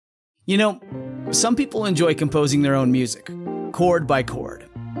You know, some people enjoy composing their own music, chord by chord,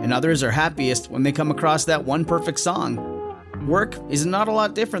 and others are happiest when they come across that one perfect song. Work is not a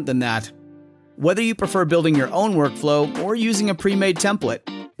lot different than that. Whether you prefer building your own workflow or using a pre-made template,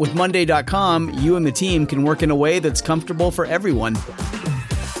 with Monday.com, you and the team can work in a way that's comfortable for everyone.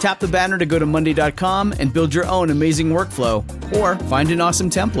 Tap the banner to go to Monday.com and build your own amazing workflow, or find an awesome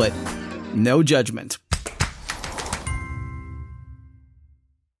template. No judgment.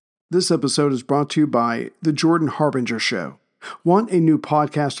 This episode is brought to you by The Jordan Harbinger Show. Want a new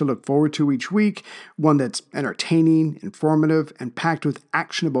podcast to look forward to each week? One that's entertaining, informative, and packed with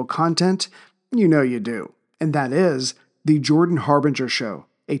actionable content? You know you do. And that is The Jordan Harbinger Show,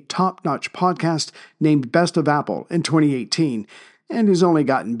 a top-notch podcast named Best of Apple in 2018, and who's only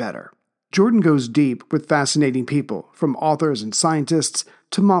gotten better. Jordan goes deep with fascinating people, from authors and scientists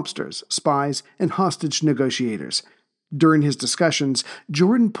to mobsters, spies, and hostage negotiators. During his discussions,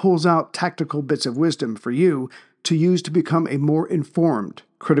 Jordan pulls out tactical bits of wisdom for you to use to become a more informed,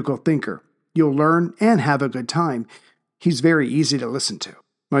 critical thinker. You'll learn and have a good time. He's very easy to listen to.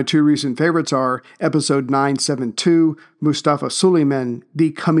 My two recent favorites are Episode 972, Mustafa Suleyman,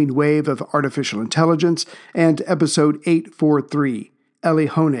 The Coming Wave of Artificial Intelligence, and Episode 843, Eli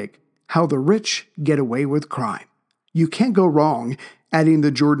Honig, How the Rich Get Away with Crime. You can't go wrong adding The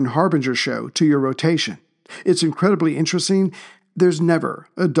Jordan Harbinger Show to your rotation. It's incredibly interesting. There's never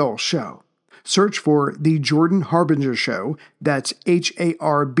a dull show. Search for The Jordan Harbinger Show, that's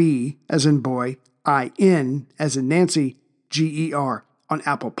Harb as in boy, IN as in Nancy, GER, on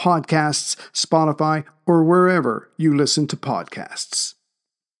Apple Podcasts, Spotify, or wherever you listen to podcasts.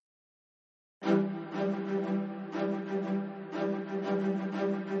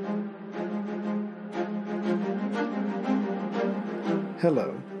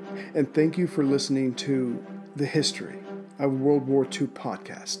 Hello, and thank you for listening to The History of World War II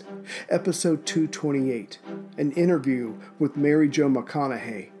podcast, episode 228, an interview with Mary Jo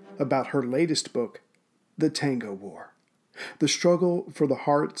McConahay about her latest book, The Tango War, the struggle for the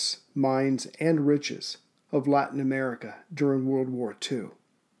hearts, minds, and riches of Latin America during World War II.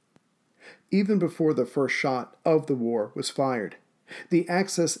 Even before the first shot of the war was fired, the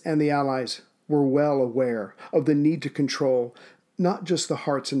Axis and the Allies were well aware of the need to control not just the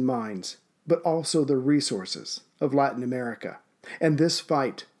hearts and minds, but also the resources of Latin America. And this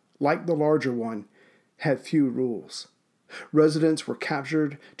fight, like the larger one, had few rules. Residents were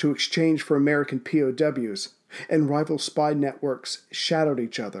captured to exchange for American POWs, and rival spy networks shadowed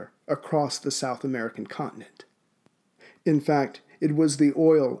each other across the South American continent. In fact, it was the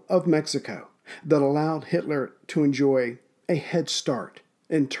oil of Mexico that allowed Hitler to enjoy a head start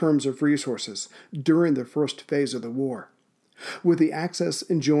in terms of resources during the first phase of the war. With the Axis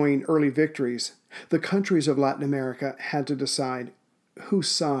enjoying early victories, the countries of Latin America had to decide whose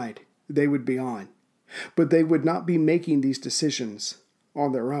side they would be on. But they would not be making these decisions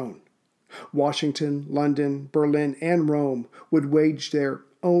on their own. Washington, London, Berlin, and Rome would wage their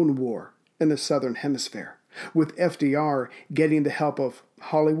own war in the Southern Hemisphere, with FDR getting the help of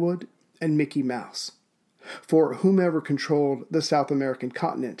Hollywood and Mickey Mouse. For whomever controlled the South American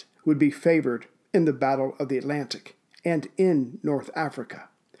continent would be favored in the Battle of the Atlantic and in North Africa,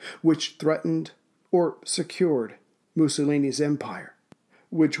 which threatened or secured Mussolini's empire,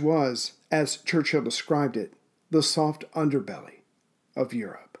 which was, as Churchill described it, the soft underbelly of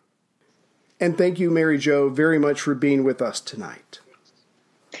Europe. And thank you, Mary Jo, very much for being with us tonight.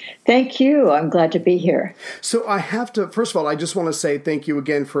 Thank you. I'm glad to be here. So I have to, first of all, I just want to say thank you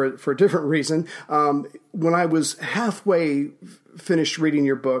again for a different reason. When I was halfway finished reading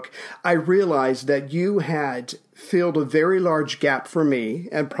your book, I realized that you had filled a very large gap for me,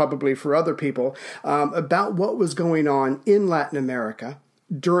 and probably for other people, about what was going on in Latin America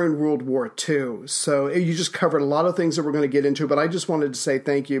during World War II. So you just covered a lot of things that we're going to get into, but I just wanted to say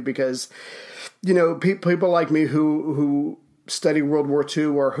thank you because, you know, people like me who study World War II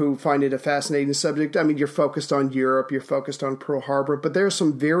or who find it a fascinating subject, I mean, you're focused on Europe, you're focused on Pearl Harbor, but there are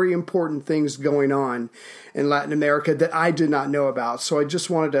some very important things going on in Latin America that I did not know about. So I just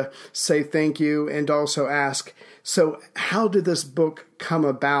wanted to say thank you and also ask, so how did this book come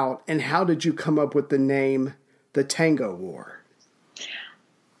about, and how did you come up with the name The Tango War?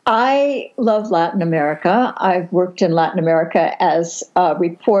 I love Latin America. I've worked in Latin America as a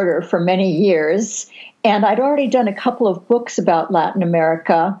reporter for many years, and I'd already done a couple of books about Latin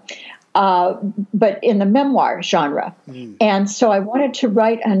America, but in the memoir genre. And so I wanted to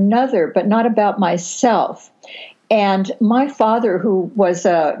write another, but not about myself. And my father, who was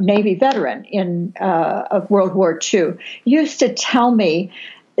a Navy veteran of World War II, used to tell me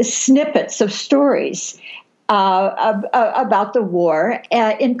snippets of stories. about the war,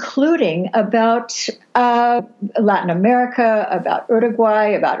 including about Latin America, about Uruguay,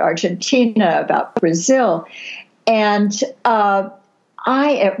 about Argentina, about Brazil. And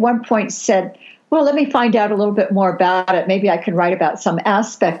I, at one point, said, well, let me find out a little bit more about it. Maybe I can write about some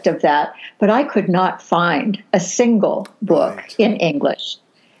aspect of that. But I could not find a single book in English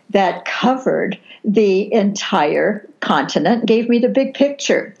that covered the entire continent, gave me the big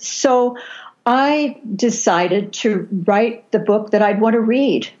picture. So I decided to write the book that I'd want to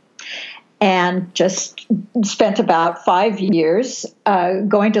read, and just spent about 5 years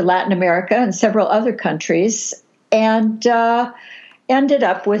going to Latin America and several other countries, and ended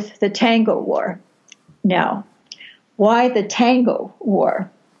up with the Tango War. Now, why the Tango War?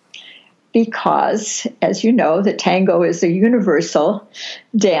 Because, as you know, the tango is a universal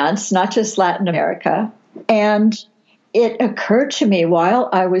dance, not just Latin America. And it occurred to me while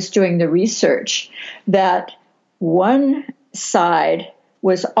I was doing the research that one side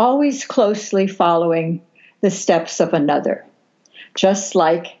was always closely following the steps of another, just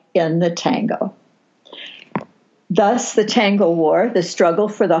like in the tango. Thus, the Tango War, the struggle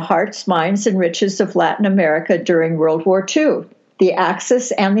for the hearts, minds, and riches of Latin America during World War II. The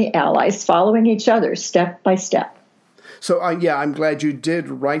Axis and the Allies following each other step by step. So, I'm glad you did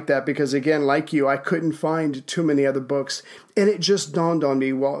write that, because, again, like you, I couldn't find too many other books. And it just dawned on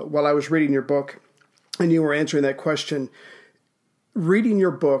me while I was reading your book and you were answering that question. Reading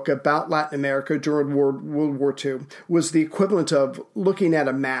your book about Latin America during World War II was the equivalent of looking at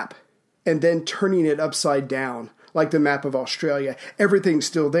a map and then turning it upside down, like the map of Australia. Everything's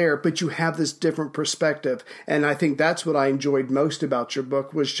still there, but you have this different perspective. And I think that's what I enjoyed most about your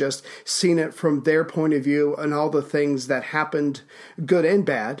book, was just seeing it from their point of view and all the things that happened, good and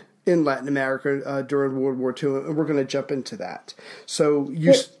bad, in Latin America during World War II. And we're going to jump into that. So,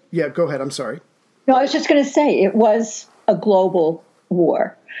 go ahead. I'm sorry. No, I was just going to say it was a global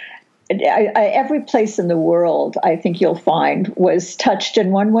war. Every place in the world, I think you'll find, was touched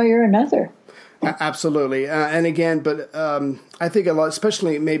in one way or another. Absolutely. And again, but I think a lot,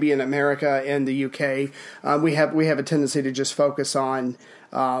 especially maybe in America and the UK, we have a tendency to just focus on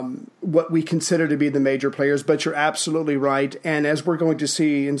what we consider to be the major players. But you're absolutely right. And as we're going to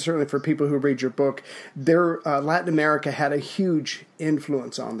see, and certainly for people who read your book, Latin America had a huge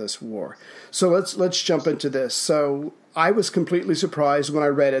influence on this war. So let's jump into this. So I was completely surprised when I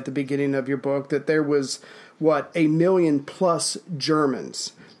read at the beginning of your book that there was, 1 million plus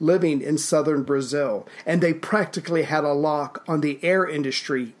Germans living in southern Brazil, and they practically had a lock on the air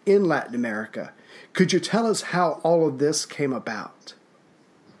industry in Latin America. Could you tell us how all of this came about?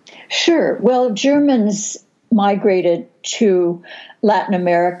 Sure. Well, Germans migrated to Latin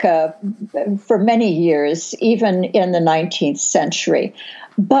America for many years, even in the 19th century.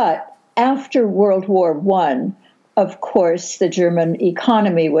 But after World War I, of course, the German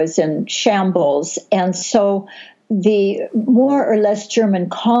economy was in shambles, and so the more or less German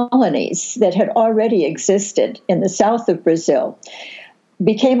colonies that had already existed in the south of Brazil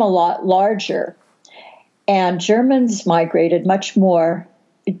became a lot larger, and Germans migrated much more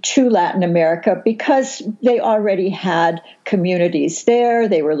to Latin America because they already had communities there.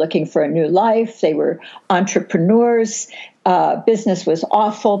 They were looking for a new life. They were entrepreneurs. Business was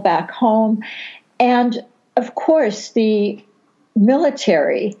awful back home. And, of course, the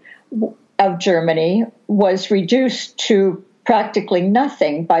military of Germany was reduced to practically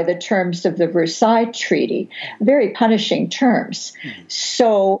nothing by the terms of the Versailles Treaty, very punishing terms.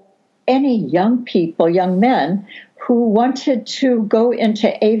 So any young men who wanted to go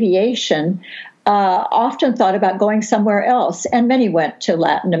into aviation often thought about going somewhere else, and many went to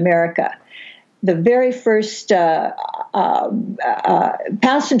Latin America. The very first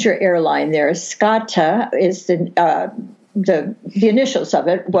passenger airline there, SCATA, is the initials of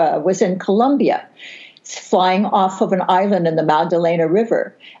it was in Colombia, flying off of an island in the Magdalena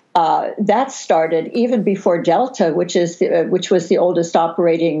River. That started even before Delta, which was the oldest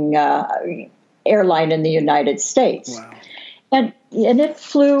operating airline in the United States. Wow. And it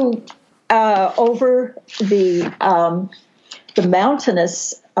flew over the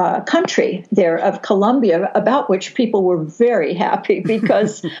mountainous country there of Colombia, about which people were very happy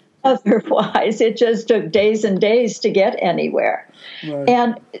because otherwise it just took days and days to get anywhere. Right.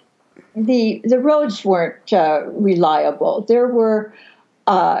 And the roads weren't reliable. There were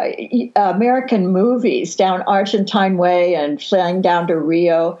American movies down Argentine Way and flying down to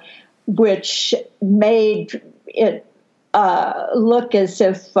Rio, which made it look as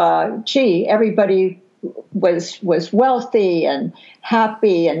if, everybody was wealthy and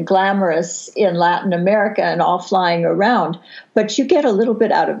happy and glamorous in Latin America and all flying around. But you get a little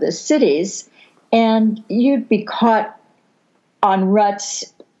bit out of the cities, and you'd be caught on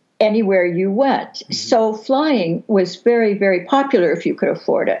ruts anywhere you went. Mm-hmm. So flying was very, very popular if you could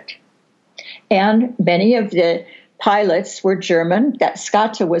afford it. And many of the pilots were German. That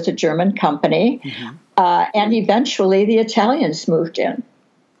Scata was a German company. Mm-hmm. And eventually the Italians moved in.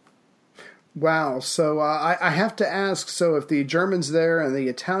 Wow. So I have to ask, so if the Germans there and the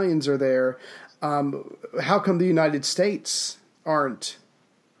Italians are there, how come the United States aren't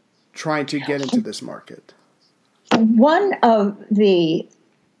trying to get into this market? One of the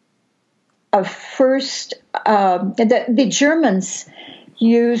the Germans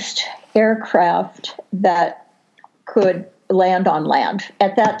used aircraft that could land on land.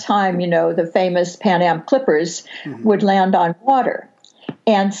 At that time, the famous Pan Am Clippers mm-hmm. would land on water.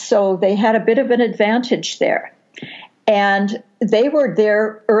 And so they had a bit of an advantage there. And they were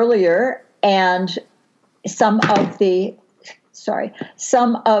there earlier, and some of the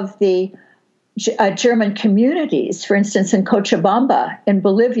German communities, for instance, in Cochabamba in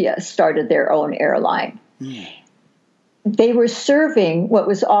Bolivia, started their own airline. Mm. They were serving what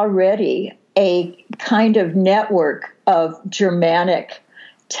was already a kind of network of Germanic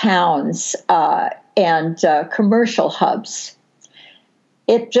towns and commercial hubs.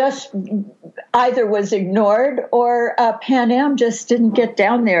 It just either was ignored or Pan Am just didn't get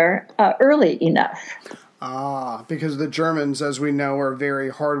down there early enough. Because the Germans, as we know, are very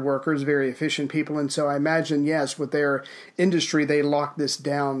hard workers, very efficient people. And so I imagine, yes, with their industry, they locked this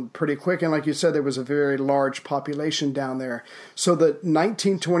down pretty quick. And like you said, there was a very large population down there. So the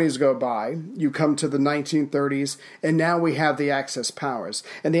 1920s go by, you come to the 1930s, and now we have the Axis powers.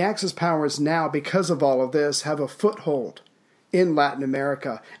 And the Axis powers now, because of all of this, have a foothold in Latin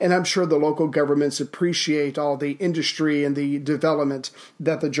America. And I'm sure the local governments appreciate all the industry and the development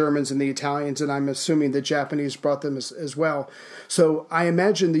that the Germans and the Italians, and I'm assuming the Japanese brought them as well. So I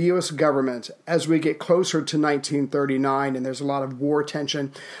imagine the U.S. government, as we get closer to 1939 and there's a lot of war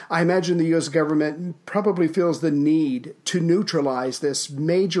tension, I imagine the U.S. government probably feels the need to neutralize this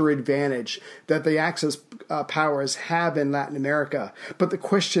major advantage that the Axis powers have in Latin America. But the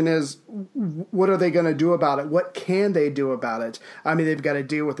question is, what are they going to do about it? What can they do about it? I mean, they've got to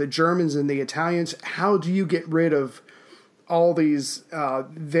deal with the Germans and the Italians. How do you get rid of all these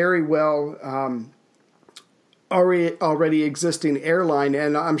very well already existing airline,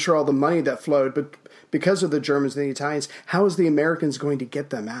 and I'm sure all the money that flowed, but because of the Germans and the Italians, how is the Americans going to get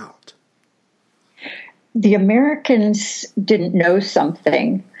them out? The Americans didn't know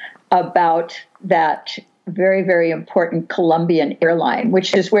something about that very, very important Colombian airline,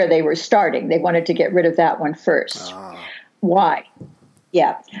 which is where they were starting. They wanted to get rid of that one first. Why?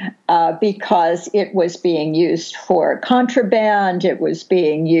 Yeah, because it was being used for contraband. It was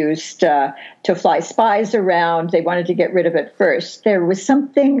being used to fly spies around. They wanted to get rid of it first. There was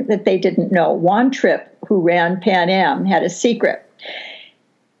something that they didn't know. Juan Trippe, who ran Pan Am, had a secret.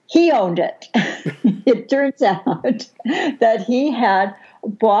 He owned it. It turns out that he had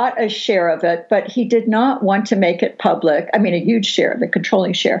bought a share of it, but he did not want to make it public. I mean, a huge share, the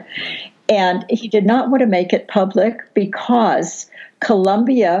controlling share. And he did not want to make it public because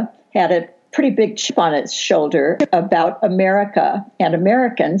Colombia had a pretty big chip on its shoulder about America and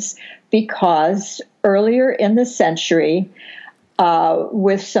Americans, because earlier in the century,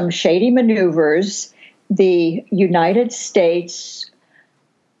 with some shady maneuvers, the United States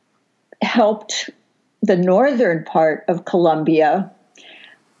helped the northern part of Colombia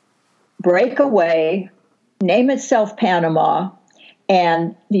break away, name itself Panama,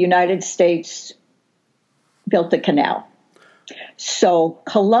 and the United States built the canal. So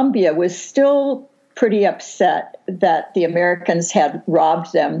Colombia was still pretty upset that the Americans had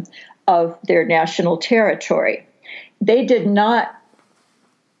robbed them of their national territory. They did not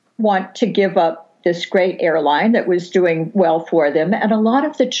want to give up this great airline that was doing well for them. And a lot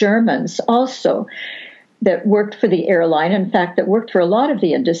of the Germans also that worked for the airline, in fact, that worked for a lot of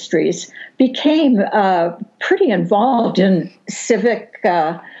the industries, became pretty involved in civic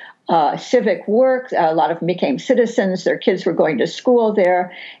work. A lot of them became citizens. Their kids were going to school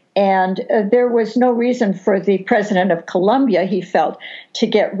there. And there was no reason for the president of Colombia, he felt, to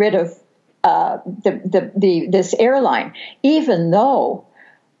get rid of this airline, even though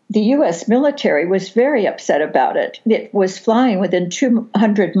the U.S. military was very upset about it. It was flying within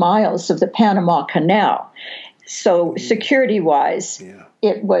 200 miles of the Panama Canal. So security-wise,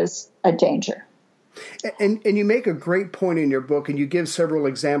 It was a danger. And you make a great point in your book, and you give several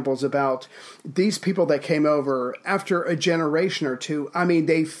examples about these people that came over after a generation or two, I mean,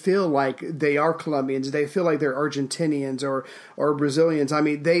 they feel like they are Colombians. They feel like they're Argentinians or Brazilians. I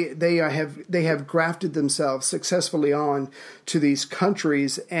mean, they have grafted themselves successfully on to these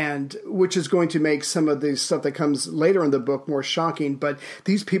countries, and which is going to make some of the stuff that comes later in the book more shocking. But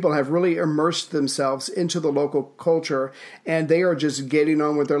these people have really immersed themselves into the local culture, and they are just getting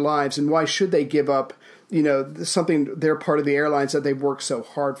on with their lives. And why should they give up, something, they're part of the airlines that they've worked so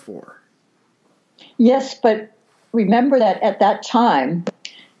hard for? Yes, but remember that at that time,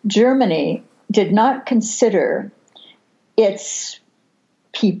 Germany did not consider its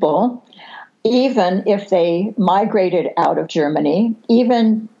people, even if they migrated out of Germany,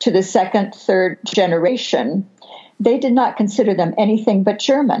 even to the second, third generation, they did not consider them anything but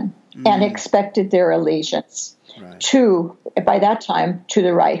German and expected their allegiance to, by that time, to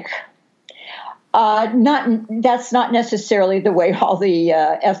the Reich. That's not necessarily the way all the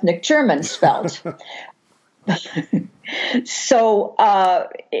ethnic Germans felt. So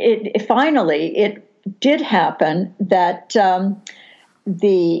it did happen that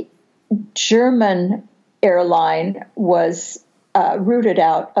the German airline was rooted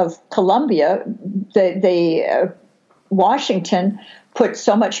out of Colombia. Washington put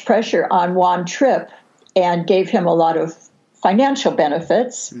so much pressure on Juan Trippe and gave him a lot of financial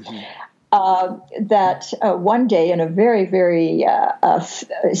benefits. That one day in a very, very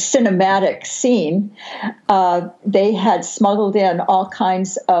cinematic scene, they had smuggled in all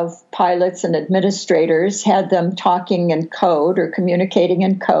kinds of pilots and administrators, had them talking in code or communicating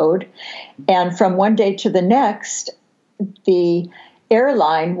in code. And from one day to the next, the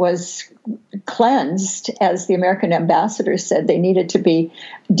airline was cleansed, as the American ambassador said. They needed to be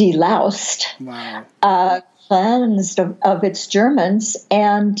deloused. Wow. Cleansed of its Germans,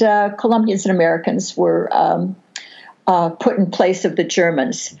 and Colombians and Americans were put in place of the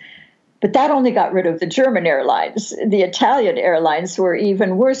Germans. But that only got rid of the German airlines. The Italian airlines were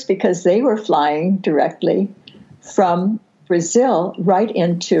even worse because they were flying directly from Brazil right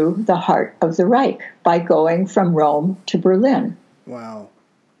into the heart of the Reich by going from Rome to Berlin. Wow.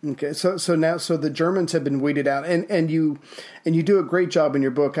 Okay, so the Germans have been weeded out, and you do a great job in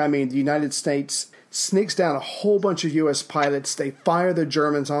your book. I mean, the United States sneaks down a whole bunch of U.S. pilots. They fire the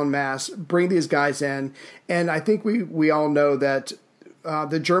Germans en masse, bring these guys in, and I think we all know that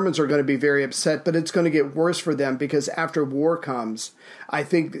the Germans are going to be very upset, but it's going to get worse for them because after war comes, I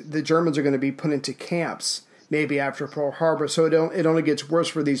think the Germans are going to be put into camps maybe after Pearl Harbor. So it only gets worse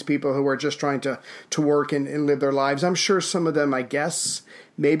for these people who are just trying to work and live their lives. I'm sure some of them, I guess,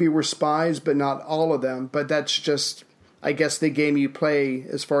 maybe were spies, but not all of them. But that's just, I guess, the game you play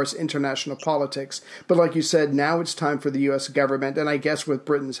as far as international politics. But like you said, now it's time for the U.S. government, and I guess with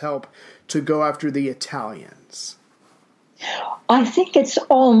Britain's help, to go after the Italians. I think it's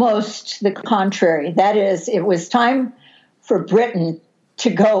almost the contrary. That is, it was time for Britain to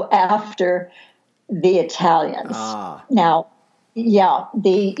go after the Italians. Now,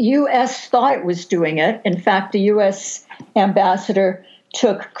 the U.S. thought it was doing it. In fact, the U.S. ambassador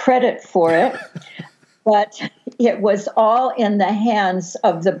took credit for it. But it was all in the hands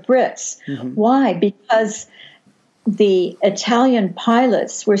of the Brits. Mm-hmm. Why? Because the Italian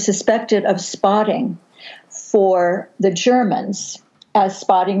pilots were suspected of spotting for the Germans, as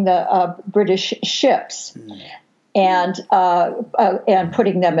spotting the British ships, and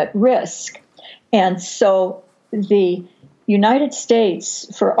putting them at risk. And so the United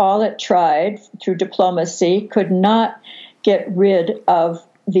States, for all it tried through diplomacy, could not get rid of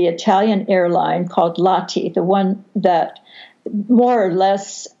the Italian airline called Lati, the one that more or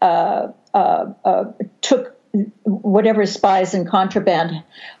less took whatever spies and contraband,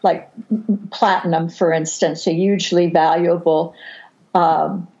 like platinum, for instance, a hugely valuable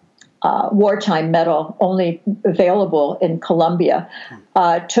wartime metal only available in Colombia,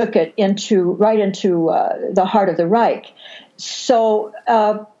 took it right into the heart of the Reich. So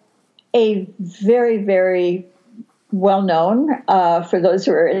a very, very well-known, for those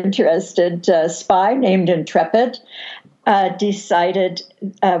who are interested, spy named Intrepid decided,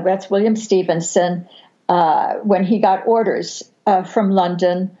 that's William Stevenson, when he got orders from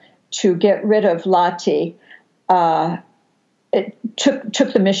London to get rid of Lati, it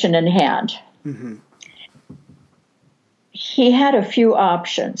took the mission in hand. Mm-hmm. He had a few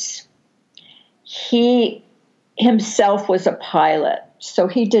options. He himself was a pilot, so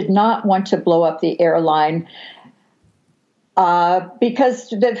he did not want to blow up the airline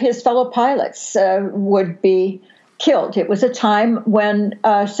because his fellow pilots would be killed. It was a time when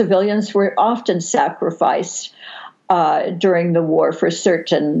civilians were often sacrificed during the war for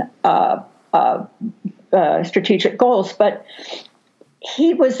certain strategic goals. But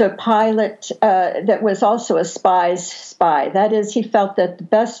he was a pilot that was also a spy's spy. That is, he felt that the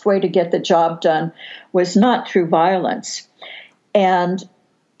best way to get the job done was not through violence. And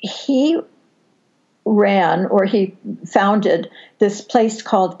he he founded this place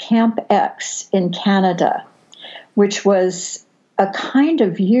called Camp X in Canada, which was a kind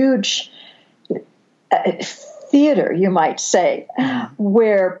of huge theater, you might say,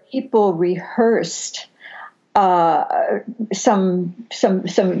 where people rehearsed some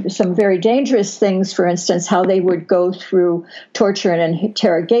very dangerous things. For instance, how they would go through torture and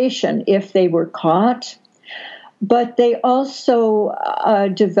interrogation if they were caught. But they also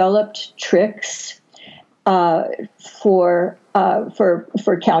developed tricks for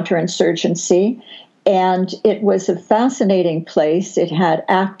counterinsurgency, and it was a fascinating place. It had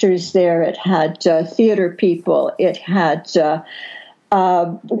actors there. It had theater people. It had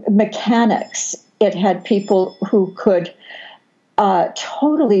mechanics. It had people who could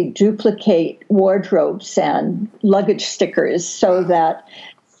totally duplicate wardrobes and luggage stickers so that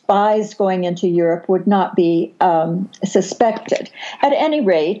spies going into Europe would not be suspected. At any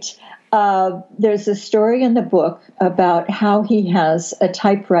rate, there's a story in the book about how he has a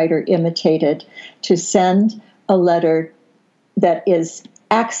typewriter imitated to send a letter that is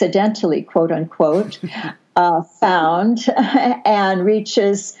accidentally, quote unquote, found and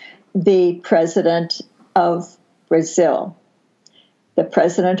reaches the president of Brazil. The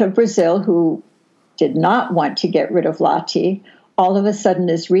president of Brazil, who did not want to get rid of Lati, all of a sudden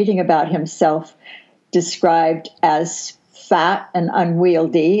is reading about himself described as fat and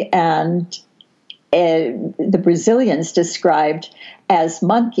unwieldy, and the Brazilians described as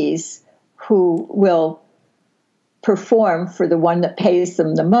monkeys who will perform for the one that pays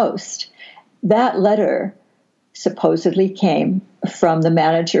them the most. That letter supposedly came from the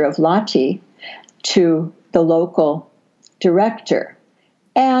manager of Lati to the local director.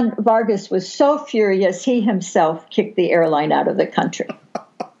 And Vargas was so furious, he himself kicked the airline out of the country.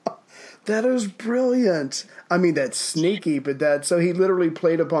 That is brilliant. I mean, that's sneaky, but so he literally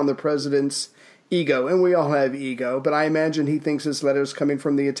played upon the president's ego, and we all have ego, but I imagine he thinks this letter is coming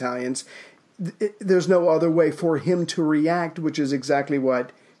from the Italians. There's no other way for him to react, which is exactly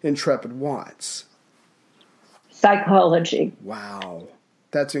what Intrepid wants. Psychology. Wow.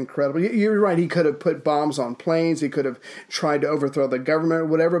 That's incredible. You're right. He could have put bombs on planes. He could have tried to overthrow the government or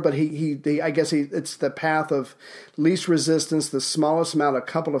whatever, but it's the path of least resistance, the smallest amount, a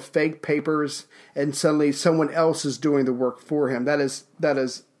couple of fake papers, and suddenly someone else is doing the work for him. That is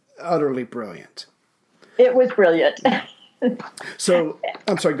utterly brilliant. It was brilliant. So,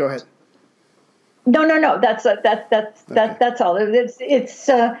 I'm sorry, go ahead. No. That's all. It's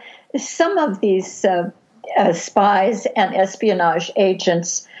some of these spies and espionage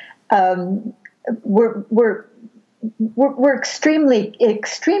agents were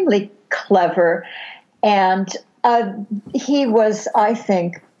extremely clever, and he was, I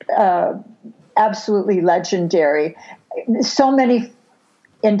think, absolutely legendary. So many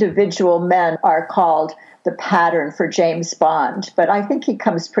individual men are called the pattern for James Bond, but I think he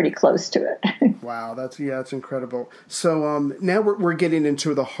comes pretty close to it. Wow, that's incredible. So now we're getting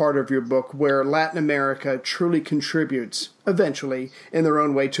into the heart of your book, where Latin America truly contributes, eventually, in their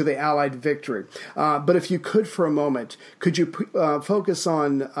own way, to the Allied victory. But if you could, for a moment, could you focus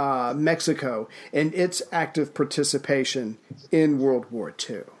on Mexico and its active participation in World War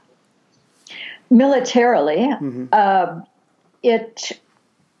II? Militarily, it,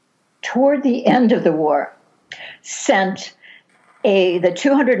 toward the end of the war, sent the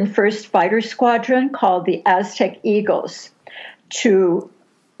 201st Fighter Squadron, called the Aztec Eagles, to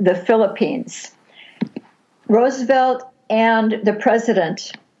the Philippines. Roosevelt and the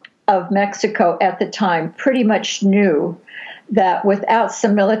president of Mexico at the time pretty much knew that without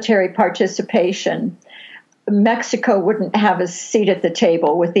some military participation, Mexico wouldn't have a seat at the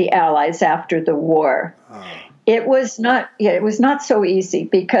table with the Allies after the war. It was not so easy,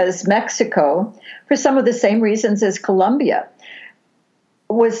 because Mexico, for some of the same reasons as Colombia,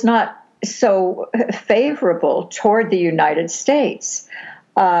 was not so favorable toward the United States.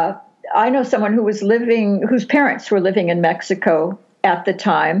 I know someone whose parents were living in Mexico at the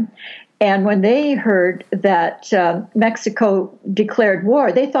time, and when they heard that Mexico declared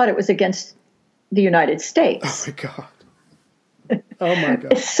war, they thought it was against the United States. Oh my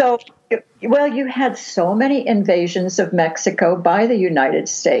God. So, well, you had so many invasions of Mexico by the United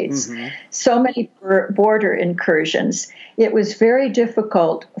States, so many border incursions. It was very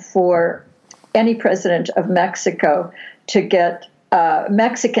difficult for any president of Mexico to get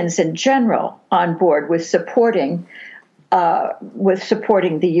Mexicans in general on board with supporting with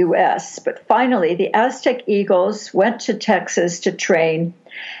supporting the U.S. But finally, the Aztec Eagles went to Texas to train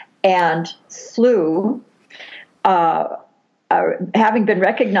and flew, having been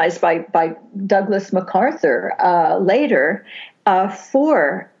recognized by Douglas MacArthur later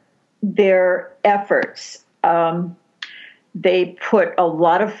for their efforts. They put a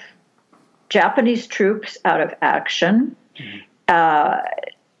lot of Japanese troops out of action.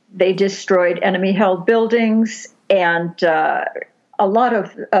 They destroyed enemy-held buildings and a lot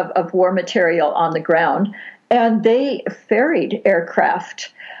of war material on the ground. And they ferried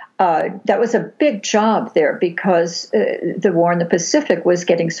aircraft. That was a big job there because the war in the Pacific was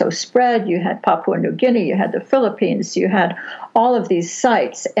getting so spread. You had Papua New Guinea, you had the Philippines, you had all of these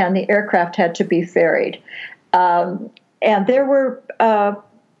sites, and the aircraft had to be ferried. And there were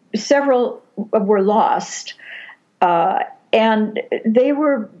several were lost, and they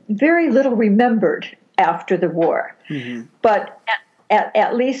were very little remembered after the war. Mm-hmm. But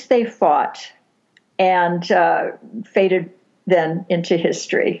at least they fought and faded then into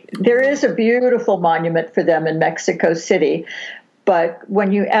history. There is a beautiful monument for them in Mexico City, but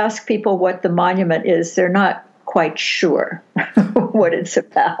when you ask people what the monument is, they're not quite sure what it's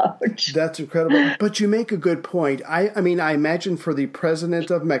about. That's incredible. But you make a good point. I mean, I imagine for the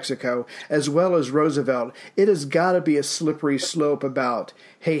president of Mexico, as well as Roosevelt, it has got to be a slippery slope about,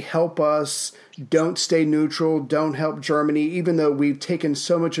 hey, help us, don't stay neutral, don't help Germany, even though we've taken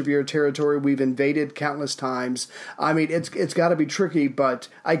so much of your territory, we've invaded countless times. I mean, it's got to be tricky, but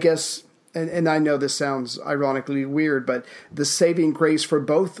I guess... And I know this sounds ironically weird, but the saving grace for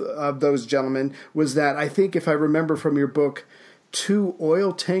both of those gentlemen was that, I think if I remember from your book, two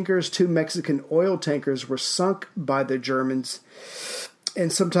Mexican oil tankers were sunk by the Germans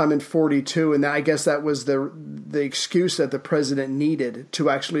and sometime in 1942. And I guess that was the excuse that the president needed to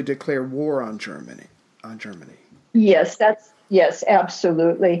actually declare war on Germany. Yes,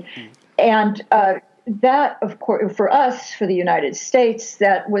 absolutely. And that, of course, for us, for the United States,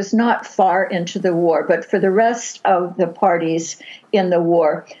 that was not far into the war. But for the rest of the parties in the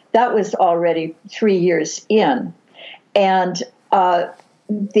war, that was already 3 years in. And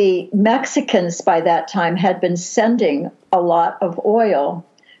the Mexicans by that time had been sending a lot of oil.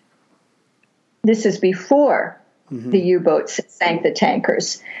 This is before the U-boats sank the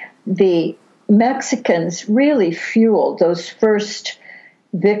tankers. The Mexicans really fueled those first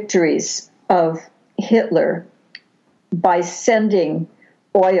victories of Hitler by sending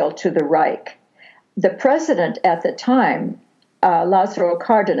oil to the Reich. The president at the time, Lázaro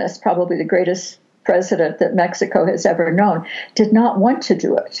Cárdenas, probably the greatest president that Mexico has ever known, did not want to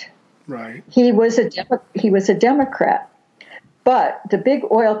do it. Right. He was a Democrat. But the big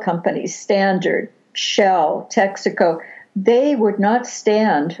oil companies, Standard, Shell, Texaco, they would not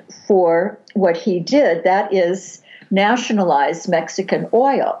stand for what he did, that is, nationalize Mexican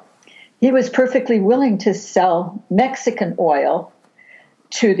oil. He was perfectly willing to sell Mexican oil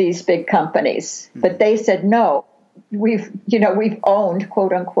to these big companies, but they said, no, we've owned,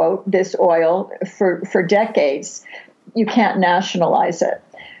 quote unquote, this oil for decades. You can't nationalize it.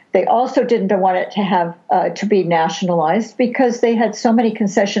 They also didn't want it to have to be nationalized because they had so many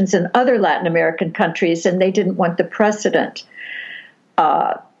concessions in other Latin American countries, and they didn't want the precedent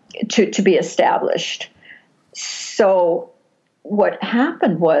to be established. So what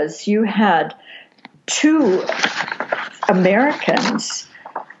happened was you had two Americans,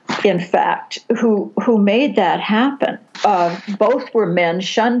 in fact, who made that happen. Both were men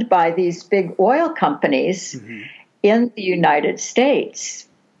shunned by these big oil companies in the United States.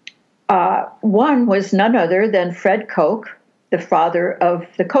 One was none other than Fred Koch, the father of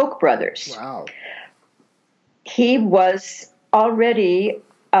the Koch brothers. Wow. He was already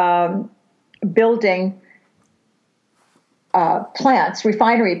building plants,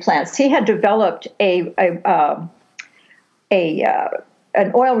 refinery plants. He had developed an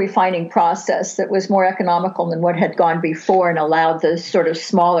oil refining process that was more economical than what had gone before and allowed the sort of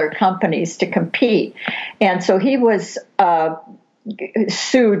smaller companies to compete. And so he was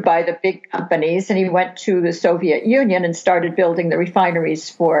sued by the big companies, and he went to the Soviet Union and started building the refineries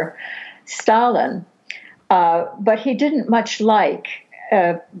for Stalin. But he didn't much like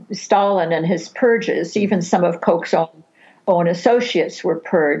Stalin and his purges. Even some of Koch's own associates were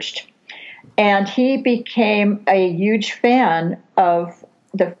purged. And he became a huge fan of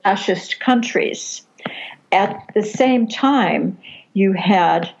the fascist countries. At the same time, you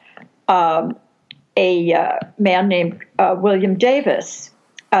had a man named William Davis,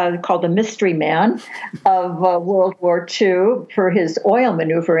 called the Mystery Man of World War II for his oil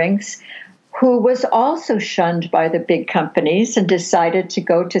maneuverings, who was also shunned by the big companies and decided to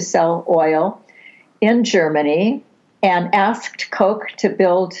go to sell oil in Germany. and asked Koch to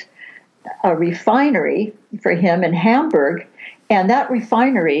build a refinery for him in Hamburg. And that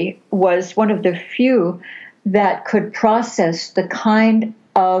refinery was one of the few that could process the kind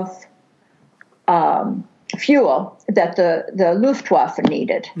of fuel that the Luftwaffe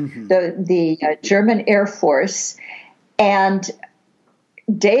needed, the German Air Force. And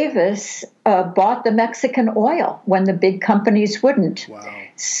Davis bought the Mexican oil when the big companies wouldn't. Wow.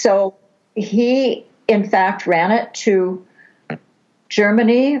 So he, in fact, ran it to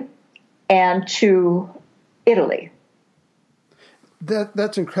Germany and to Italy.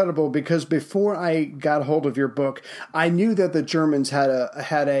 That's incredible, because before I got hold of your book, I knew that the Germans had a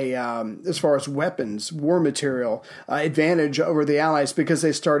as far as weapons, war material advantage over the Allies, because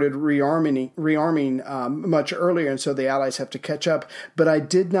they started rearming much earlier, and so the Allies have to catch up. But I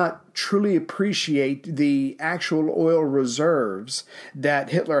did not truly appreciate the actual oil reserves that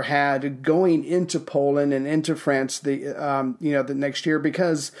Hitler had going into Poland and into France the next year,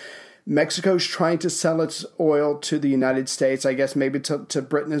 because Mexico's trying to sell its oil to the United States, I guess maybe to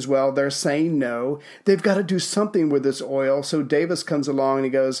Britain as well. They're saying no. They've got to do something with this oil. So Davis comes along and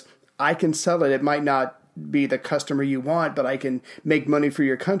he goes, I can sell it. It might not be the customer you want, but I can make money for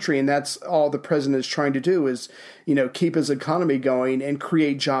your country. And that's all the president is trying to do, is, keep his economy going and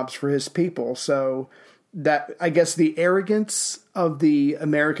create jobs for his people. So that, I guess, the arrogance of the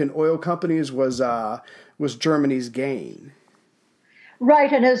American oil companies was Germany's gain.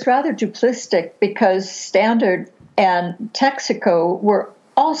 Right, and it was rather duplistic, because Standard and Texaco were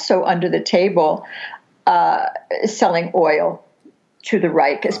also under the table selling oil to the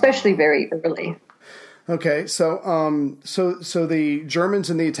Reich, especially very early. Okay, so the Germans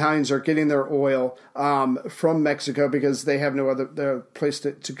and the Italians are getting their oil from Mexico, because they have no other place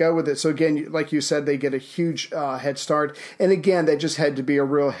to go with it. So again, like you said, they get a huge head start. And again, that just had to be a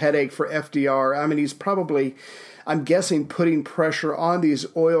real headache for FDR. I mean, he's probably, I'm guessing, putting pressure on these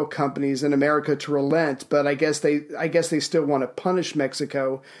oil companies in America to relent, but I guess they still want to punish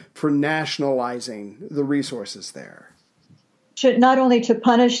Mexico for nationalizing the resources there. Not only to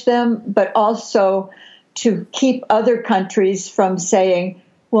punish them, but also to keep other countries from saying,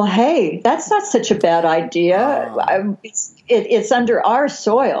 well, hey, that's not such a bad idea. It's under our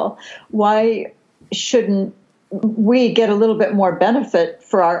soil. Why shouldn't we get a little bit more benefit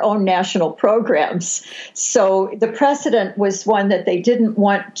for our own national programs? So the precedent was one that they didn't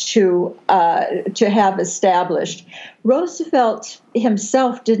want to have established. Roosevelt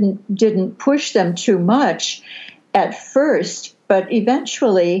himself didn't push them too much at first, but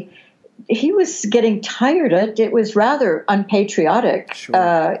eventually he was getting tired of it. It was rather unpatriotic,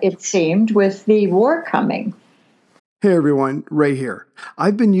 sure. It seemed, with the war coming. Hey everyone, Ray here.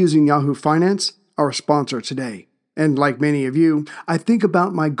 I've been using Yahoo Finance, our sponsor today. And like many of you, I think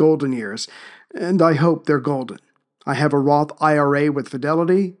about my golden years, and I hope they're golden. I have a Roth IRA with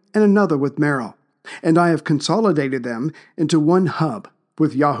Fidelity and another with Merrill, and I have consolidated them into one hub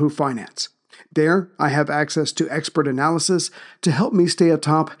with Yahoo Finance. There, I have access to expert analysis to help me stay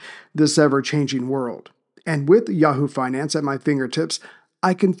atop this ever-changing world. And with Yahoo Finance at my fingertips,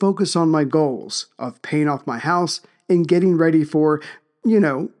 I can focus on my goals of paying off my house and getting ready for,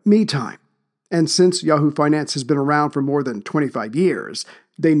 me time. And since Yahoo Finance has been around for more than 25 years,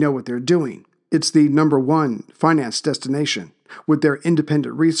 they know what they're doing. It's the #1 finance destination, with their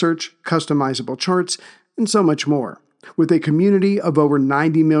independent research, customizable charts, and so much more. With a community of over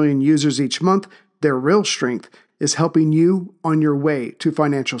 90 million users each month, their real strength is helping you on your way to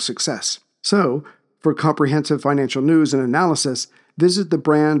financial success. So, for comprehensive financial news and analysis, visit the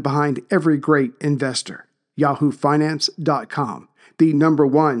brand behind every great investor, yahoofinance.com, the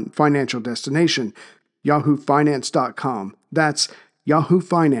 #1 financial destination, yahoofinance.com. That's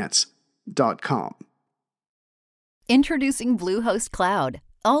yahoofinance.com. Introducing Bluehost Cloud,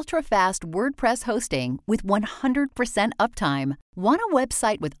 ultra-fast WordPress hosting with 100% uptime. Want a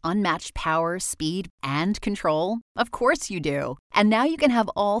website with unmatched power, speed, and control? Of course you do. And now you can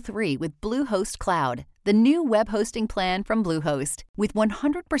have all three with Bluehost Cloud, the new web hosting plan from Bluehost. With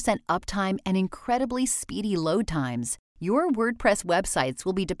 100% uptime and incredibly speedy load times, your WordPress websites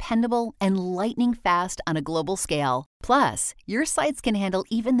will be dependable and lightning fast on a global scale. Plus, your sites can handle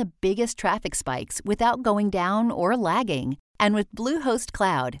even the biggest traffic spikes without going down or lagging. And with Bluehost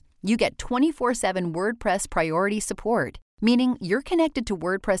Cloud, you get 24/7 WordPress priority support, meaning you're connected to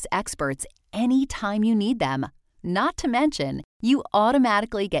WordPress experts anytime you need them. Not to mention, you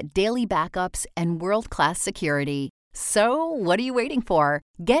automatically get daily backups and world-class security. So, what are you waiting for?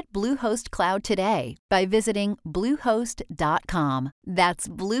 Get Bluehost Cloud today by visiting Bluehost.com. That's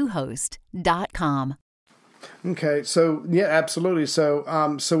Bluehost.com. Okay, so yeah, absolutely.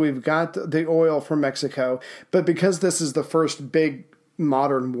 So we've got the oil from Mexico, but because this is the first big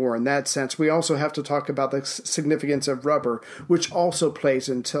modern war in that sense, we also have to talk about the significance of rubber, which also plays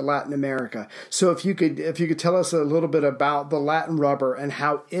into Latin America. So if you could tell us a little bit about the Latin rubber and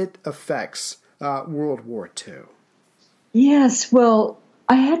how it affects World War II. Yes, well,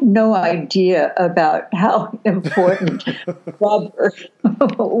 I had no idea about how important rubber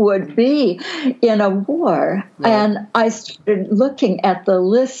would be in a war. Right. And I started looking at the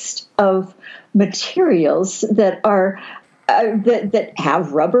list of materials that are that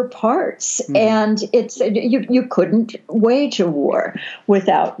have rubber parts, and it's you couldn't wage a war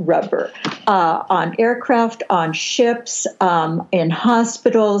without rubber on aircraft, on ships, in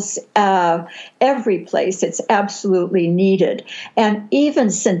hospitals, every place. It's absolutely needed, and even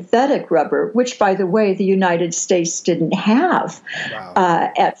synthetic rubber, which, by the way, the United States didn't have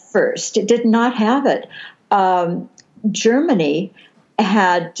at first. It did not have it. Germany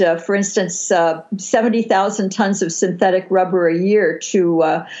had, for instance, 70,000 tons of synthetic rubber a year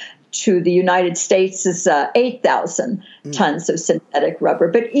to the United States' 8,000 tons of synthetic rubber.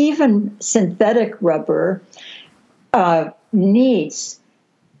 But even synthetic rubber needs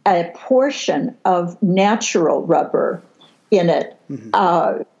a portion of natural rubber in it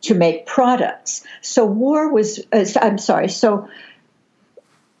to make products. So so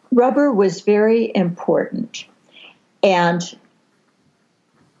rubber was very important. And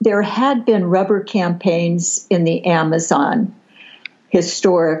there had been rubber campaigns in the Amazon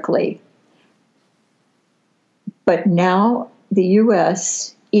historically. But now the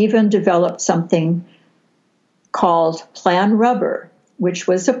U.S. even developed something called Plan Rubber, which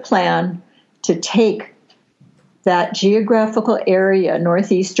was a plan to take that geographical area,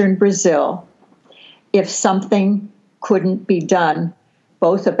 northeastern Brazil, if something couldn't be done,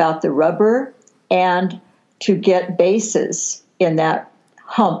 both about the rubber and to get bases in that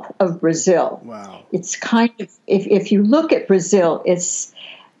hump of Brazil. Wow. It's kind of, if you look at Brazil, it's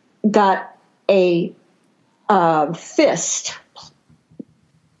got a fist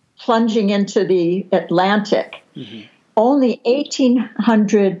plunging into the Atlantic, only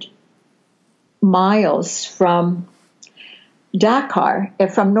 1,800 miles from Dakar,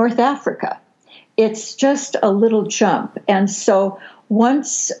 from North Africa. It's just a little jump. And so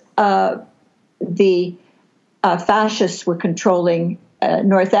once the fascists were controlling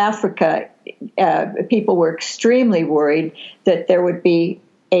North Africa, people were extremely worried that there would be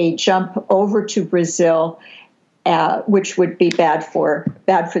a jump over to Brazil, which would be bad for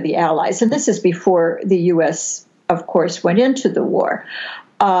the Allies. And this is before the U.S., of course, went into the war.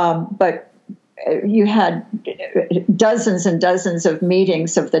 But you had dozens and dozens of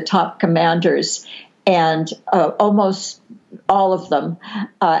meetings of the top commanders, and almost all of them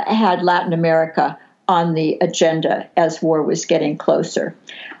had Latin America on the agenda as war was getting closer.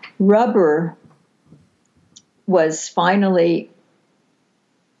 Rubber was finally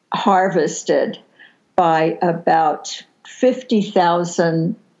harvested by about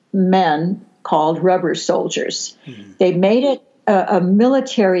 50,000 men called rubber soldiers. They made it a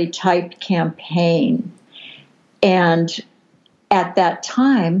military-type campaign. And at that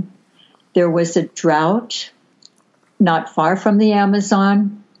time, there was a drought not far from the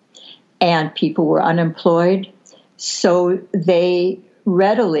Amazon, and people were unemployed. So they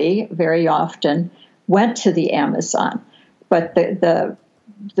readily, very often, went to the Amazon. But the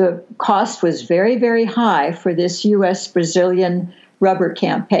cost was very, very high for this U.S.-Brazilian rubber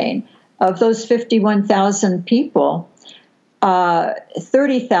campaign. Of those 51,000 people,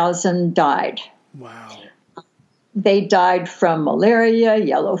 30,000 died. Wow. They died from malaria,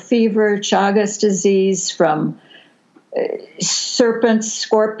 yellow fever, Chagas disease, from serpents,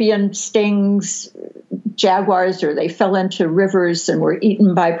 scorpion stings, jaguars, or they fell into rivers and were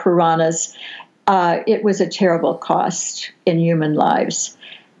eaten by piranhas. It was a terrible cost in human lives.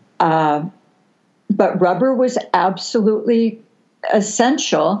 But rubber was absolutely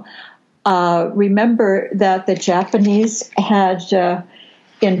essential. Remember that the Japanese had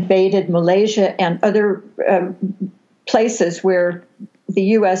invaded Malaysia and other places where the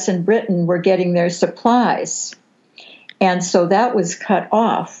U.S. and Britain were getting their supplies. And so that was cut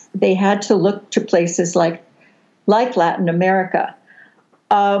off. They had to look to places like Latin America.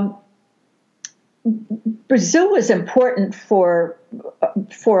 Brazil was important for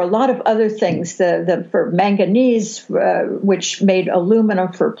a lot of other things. For manganese, which made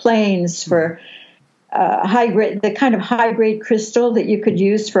aluminum for planes, for the kind of high grade crystal that you could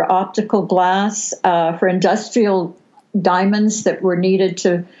use for optical glass, for industrial diamonds that were needed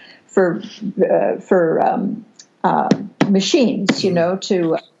for machines,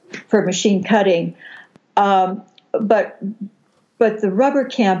 for machine cutting. But the rubber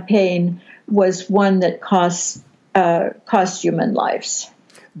campaign was one that cost human lives.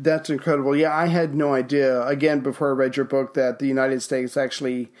 That's incredible. Yeah, I had no idea, again, before I read your book, that the United States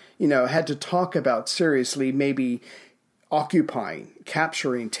actually, had to talk about seriously maybe occupying,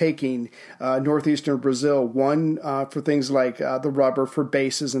 capturing, taking northeastern Brazil, one for things like the rubber for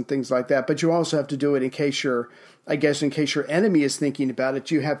bases and things like that. But you also have to do it in case your enemy is thinking about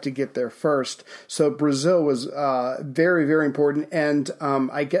it, you have to get there first. So Brazil was very, very important. And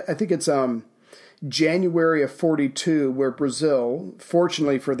I think it's January of 42, where Brazil,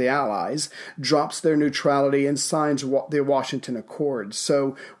 fortunately for the Allies, drops their neutrality and signs the Washington Accords.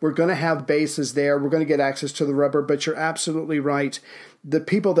 So we're going to have bases there. We're going to get access to the rubber, but you're absolutely right. The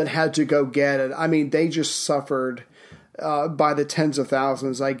people that had to go get it, I mean, they just suffered by the tens of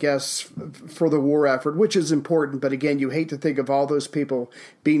thousands, I guess, for the war effort, which is important. But again, you hate to think of all those people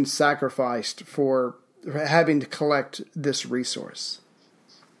being sacrificed for having to collect this resource.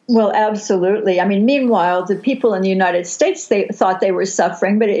 Well, absolutely. I mean, meanwhile, the people in the United States, they thought they were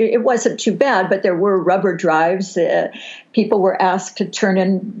suffering, but it wasn't too bad. But there were rubber drives. People were asked to turn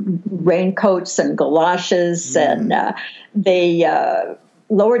in raincoats and galoshes, and they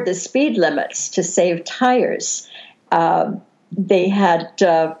lowered the speed limits to save tires. They had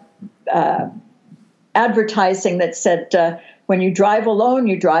advertising that said, when you drive alone,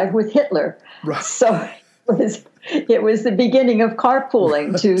 you drive with Hitler. Right. So it was the beginning of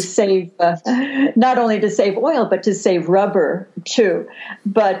carpooling to save, not only to save oil, but to save rubber too.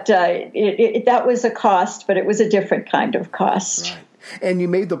 But that was a cost, but it was a different kind of cost. Right. And you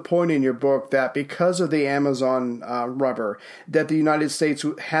made the point in your book that because of the Amazon rubber, that the United States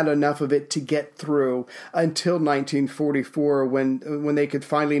had enough of it to get through until 1944, when they could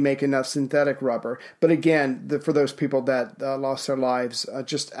finally make enough synthetic rubber. But again, for those people that lost their lives,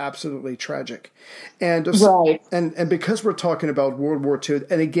 just absolutely tragic. And right. And because we're talking about World War II,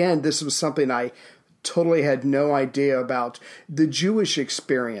 and again, this was something I totally had no idea about, the Jewish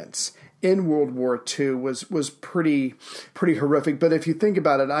experience in World War II was pretty horrific. But if you think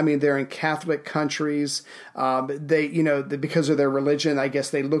about it, I mean, they're in Catholic countries. They, because of their religion, I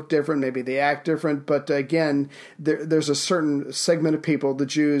guess they look different. Maybe they act different. But again, there's a certain segment of people, the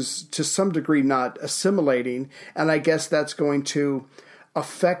Jews, to some degree, not assimilating. And I guess that's going to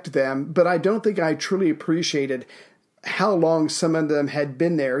affect them. But I don't think I truly appreciated how long some of them had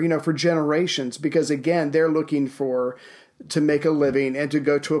been there, for generations. Because again, they're looking to make a living and to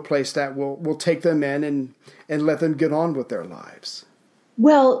go to a place that will take them in and let them get on with their lives.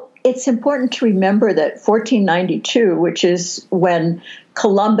 Well, it's important to remember that 1492, which is when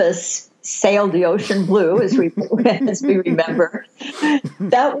Columbus sailed the ocean blue, as we remember,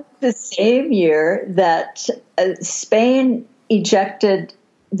 that was the same year that Spain ejected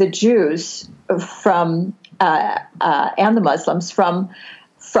the Jews from and the Muslims from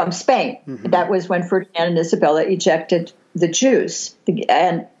Spain. Mm-hmm. That was when Ferdinand and Isabella ejected the Jews.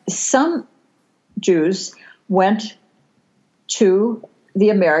 And some Jews went to the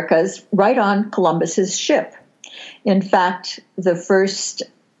Americas right on Columbus's ship. In fact, the first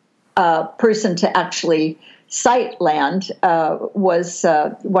person to actually sight land was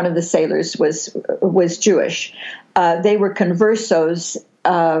one of the sailors was Jewish. They were conversos,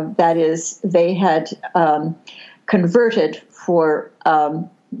 that is, they had converted for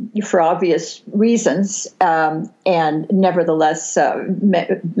obvious reasons, and nevertheless,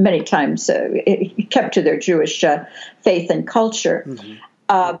 many times kept to their Jewish faith and culture.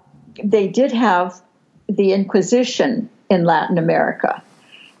 Mm-hmm. They did have the Inquisition in Latin America,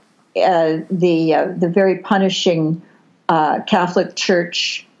 the very punishing Catholic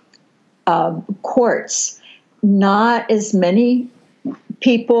Church courts. Not as many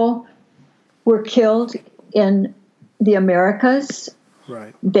people were killed in the Americas.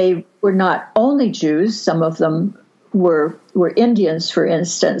 Right. They were not only Jews. Some of them were Indians, for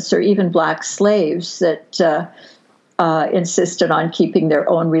instance, or even black slaves that insisted on keeping their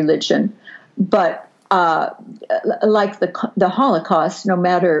own religion. But like the Holocaust, no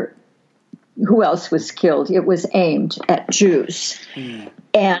matter who else was killed, it was aimed at Jews. Mm.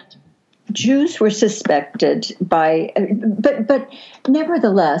 And Jews were suspected by, but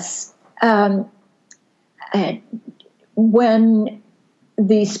nevertheless, when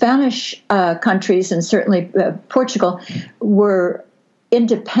the Spanish countries, and certainly Portugal, became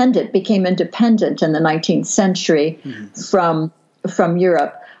independent in the 19th century from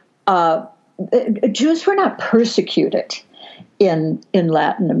Europe, Jews were not persecuted in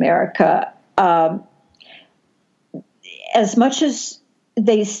Latin America. As much as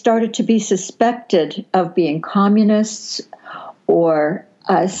they started to be suspected of being communists or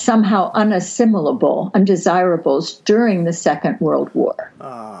somehow unassimilable, undesirables during the Second World War.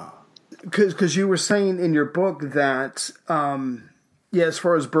 Because you were saying in your book that, as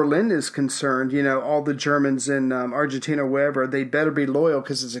far as Berlin is concerned, all the Germans in Argentina, wherever, they better be loyal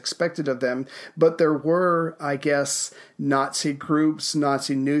because it's expected of them. But there were, I guess, Nazi groups,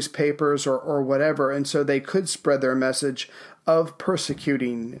 Nazi newspapers, or whatever, and so they could spread their message of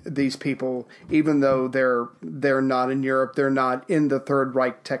persecuting these people, even though they're not in Europe, they're not in the Third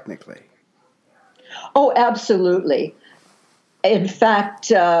Reich technically. Oh, absolutely. In fact,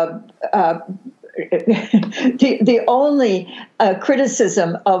 the only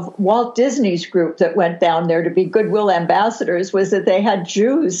criticism of Walt Disney's group that went down there to be goodwill ambassadors was that they had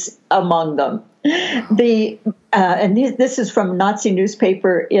Jews among them. This is from a Nazi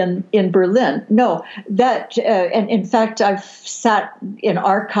newspaper in Berlin. No, and in fact, I've sat in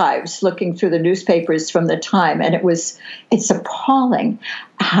archives looking through the newspapers from the time, and it's appalling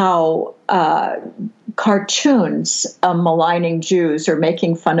how cartoons maligning Jews or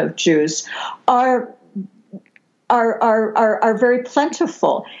making fun of Jews are very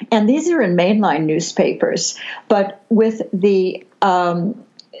plentiful, and these are in mainline newspapers. But with the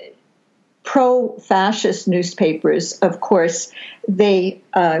pro-fascist newspapers, of course, they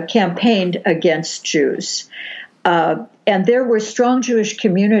campaigned against Jews. And there were strong Jewish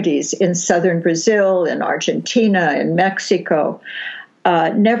communities in southern Brazil, in Argentina, in Mexico.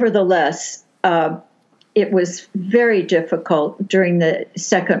 Nevertheless, it was very difficult during the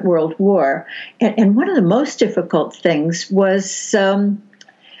Second World War. And one of the most difficult things was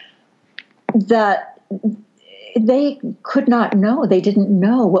that they could not know, they didn't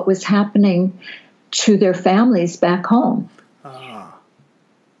know what was happening to their families back home.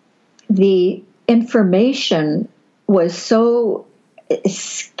 The information was so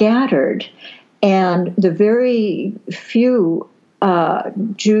scattered, and the very few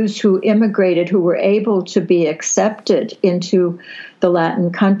Jews who immigrated, who were able to be accepted into the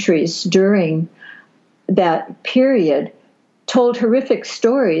Latin countries during that period, told horrific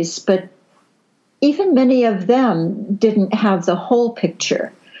stories, but even many of them didn't have the whole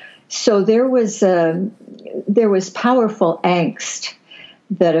picture. So there was powerful angst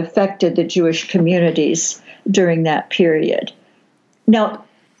that affected the Jewish communities during that period. Now,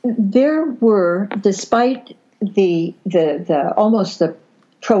 there were, despite the almost the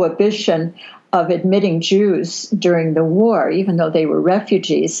prohibition of admitting Jews during the war, even though they were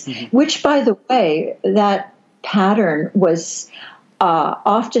refugees, which, by the way, that pattern was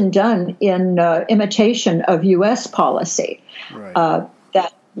often done in imitation of U.S. policy. Right.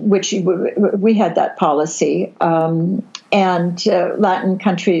 Which we had that policy, and Latin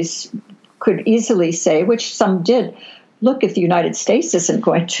countries could easily say, which some did, look, if the United States isn't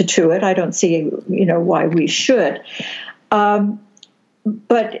going to do it, I don't see, why we should.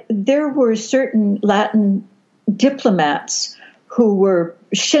 But there were certain Latin diplomats who were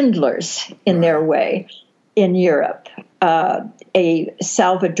Schindlers in their way in Europe. A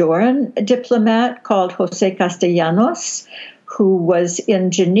Salvadoran diplomat called Jose Castellanos, who was in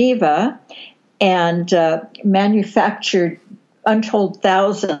Geneva and manufactured untold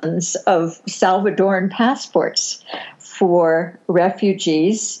thousands of Salvadoran passports for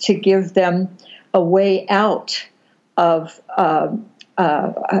refugees to give them a way out of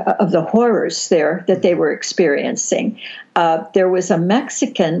the horrors there that they were experiencing. There was a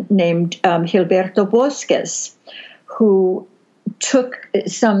Mexican named Gilberto Bosques who took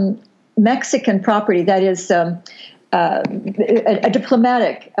some Mexican property, that is a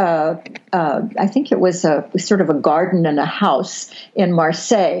diplomatic, I think it was sort of a garden and a house in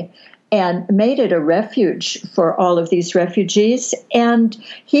Marseille, and made it a refuge for all of these refugees. And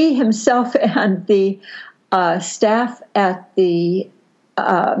he himself and the staff at the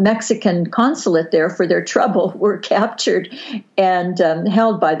Mexican consulate there, for their trouble, were captured and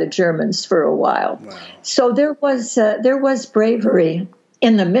held by the Germans for a while. Wow. So there was bravery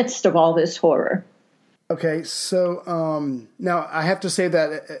in the midst of all this horror. Okay, so now I have to say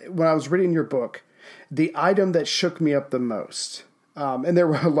that when I was reading your book, the item that shook me up the most, and there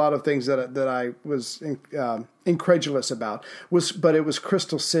were a lot of things that I was incredulous about, but it was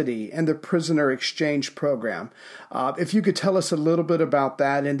Crystal City and the prisoner exchange program. If you could tell us a little bit about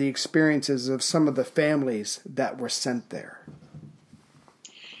that and the experiences of some of the families that were sent there.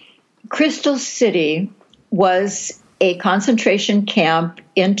 Crystal City was a concentration camp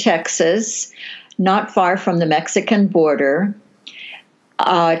in Texas, not far from the Mexican border,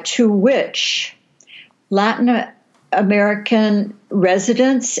 to which Latin American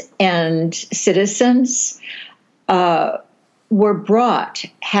residents and citizens were brought,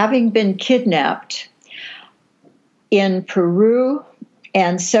 having been kidnapped in Peru,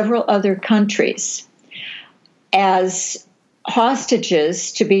 and several other countries as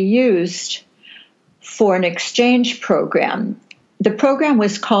hostages to be used for an exchange program. The program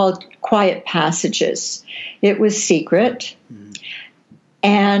was called Quiet Passages. It was secret,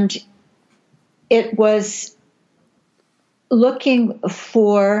 and it was looking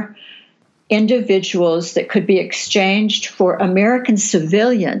for individuals that could be exchanged for American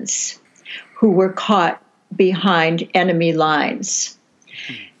civilians who were caught behind enemy lines.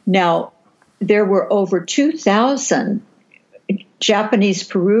 Now, there were over 2,000 Japanese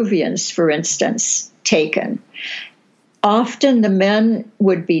Peruvians, for instance, taken. Often the men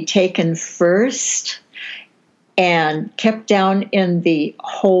would be taken first and kept down in the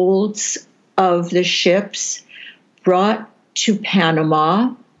holds of the ships, brought to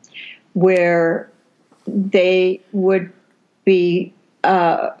Panama, where they would be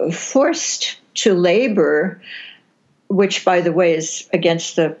forced to labor, which, by the way, is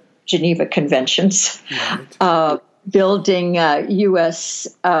against the Geneva Conventions, right. Building U.S.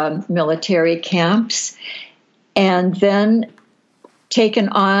 Military camps, and then taken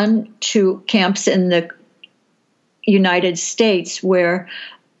on to camps in the United States where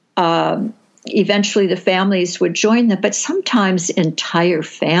eventually the families would join them, but sometimes entire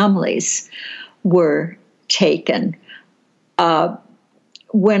families were taken.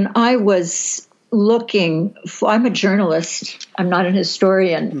 When I was looking I'm a journalist, I'm not an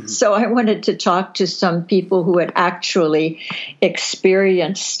historian, so I wanted to talk to some people who had actually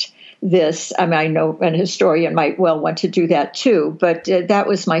experienced this. I mean, I know an historian might well want to do that too, but that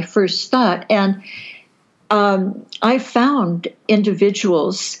was my first thought. And I found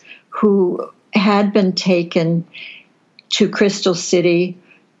individuals who had been taken to Crystal City,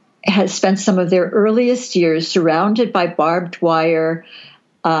 had spent some of their earliest years surrounded by barbed wire,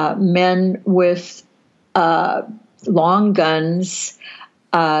 men with long guns,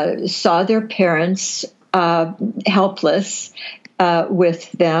 saw their parents helpless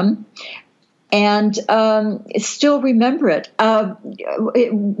with them, and still remember it.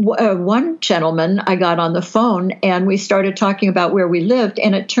 One gentleman, I got on the phone, and we started talking about where we lived,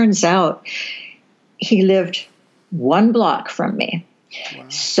 and it turns out he lived 1 block from me. Wow.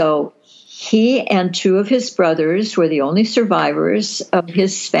 So he and 2 of his brothers were the only survivors of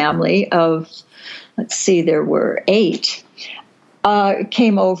his family of, there were 8,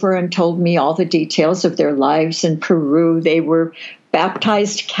 came over and told me all the details of their lives in Peru. They were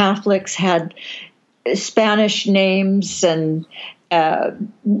baptized Catholics, had Spanish names, and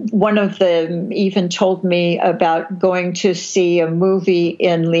one of them even told me about going to see a movie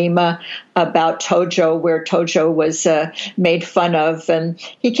in Lima about Tojo, where Tojo was made fun of. And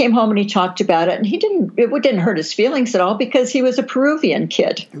he came home and he talked about it, and it didn't hurt his feelings at all because he was a Peruvian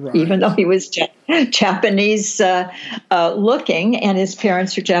kid, right, even though he was Japanese looking, and his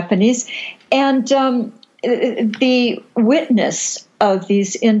parents were Japanese. And the witness of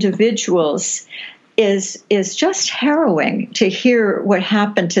these individuals is just harrowing to hear what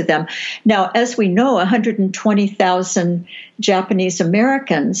happened to them. Now, as we know, 120,000 Japanese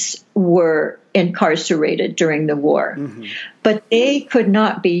Americans were incarcerated during the war, but they could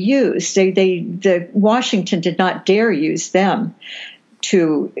not be used. The Washington did not dare use them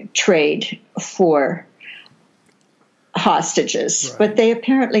to trade for hostages, right, but they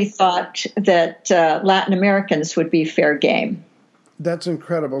apparently thought that Latin Americans would be fair game. That's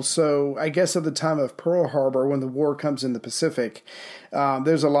incredible. So I guess at the time of Pearl Harbor, when the war comes in the Pacific,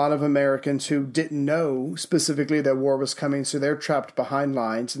 there's a lot of Americans who didn't know specifically that war was coming, so they're trapped behind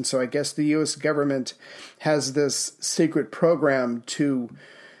lines. And so I guess the U.S. government has this secret program to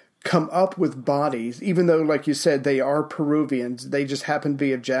come up with bodies, even though, like you said, they are Peruvians. They just happen to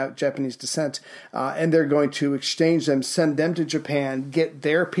be of Japanese descent, and they're going to exchange them, send them to Japan, get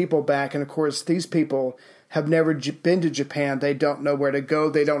their people back. And, of course, these people have never been to Japan. They don't know where to go.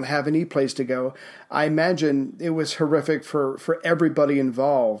 They don't have any place to go. I imagine it was horrific for everybody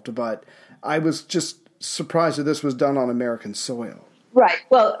involved, but I was just surprised that this was done on American soil. Right.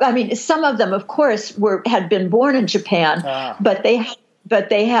 Well, I mean, some of them, of course, had been born in Japan, but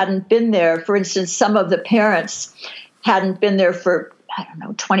they hadn't been there. For instance, some of the parents hadn't been there for,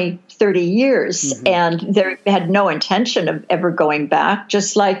 20, 30 years, and they had no intention of ever going back,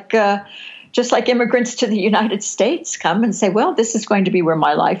 just like immigrants to the United States come and say, well, this is going to be where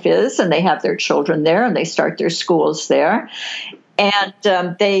my life is, and they have their children there, and they start their schools there.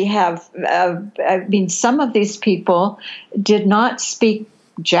 And they have, some of these people did not speak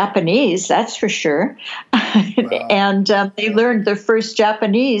Japanese, that's for sure. Wow. And they learned their first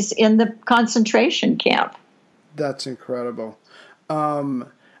Japanese in the concentration camp. That's incredible.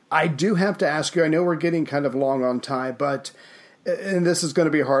 I do have to ask you, I know we're getting kind of long on time, but and this is going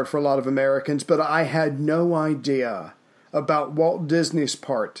to be hard for a lot of Americans, but I had no idea about Walt Disney's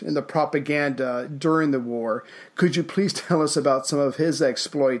part in the propaganda during the war. Could you please tell us about some of his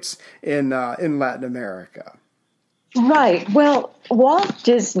exploits in Latin America? Right. Well, Walt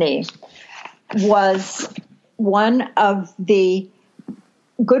Disney was one of the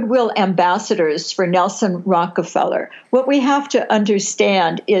goodwill ambassadors for Nelson Rockefeller. What we have to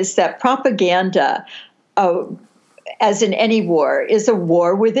understand is that propaganda, as in any war, is a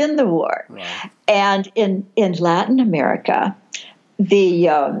war within the war. Right. And in Latin America,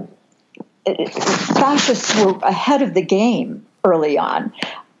 the fascists were ahead of the game early on.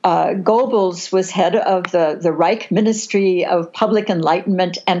 Goebbels was head of the Reich Ministry of Public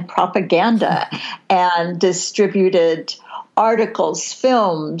Enlightenment and Propaganda and distributed articles,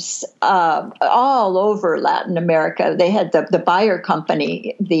 films, all over Latin America. They had the Bayer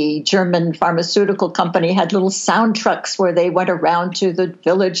company, the German pharmaceutical company, had little sound trucks where they went around to the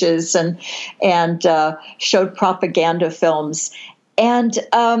villages and showed propaganda films. And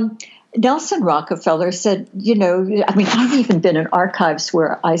Nelson Rockefeller said, I've even been in archives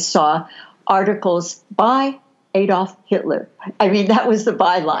where I saw articles by Adolf Hitler. That was the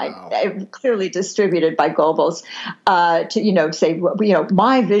byline, wow. Clearly distributed by Goebbels, to say,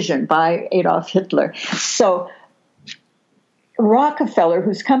 my vision by Adolf Hitler. So Rockefeller,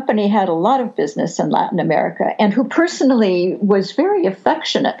 whose company had a lot of business in Latin America and who personally was very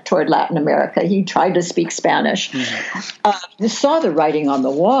affectionate toward Latin America, he tried to speak Spanish, saw the writing on the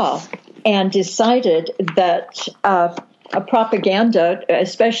wall and decided that a propaganda,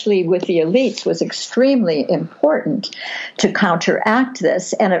 especially with the elites, was extremely important to counteract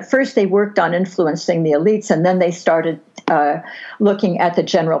this. And at first they worked on influencing the elites, and then they started looking at the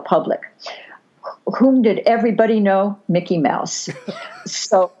general public. Whom did everybody know? Mickey Mouse.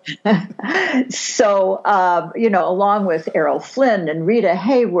 So, along with Errol Flynn and Rita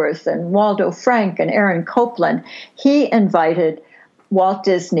Hayworth and Waldo Frank and Aaron Copland, he invited Walt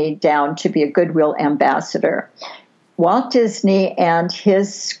Disney down to be a goodwill ambassador. Walt Disney and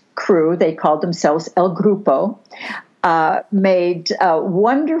his crew, they called themselves El Grupo, made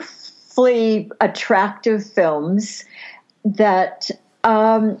wonderfully attractive films that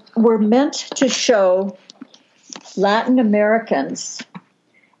were meant to show Latin Americans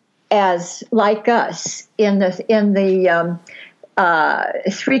as like us in the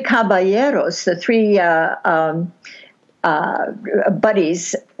Three Caballeros, the three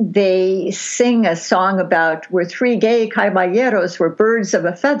buddies. They sing a song about we're three gay caballeros, we're birds of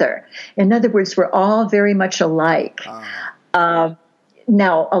a feather. In other words, we're all very much alike. Now,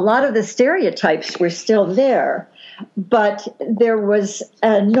 a lot of the stereotypes were still there, but there was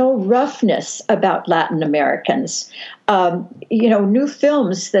no roughness about Latin Americans. New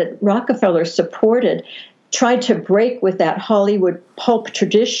films that Rockefeller supported tried to break with that Hollywood pulp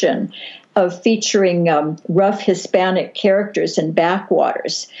tradition of featuring rough Hispanic characters in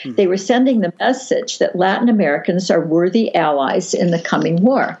backwaters. Mm-hmm. They were sending the message that Latin Americans are worthy allies in the coming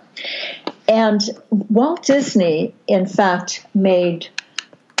war. And Walt Disney, in fact, made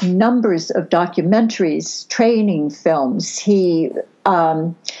numbers of documentaries, training films. He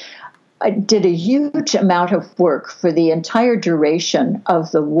did a huge amount of work for the entire duration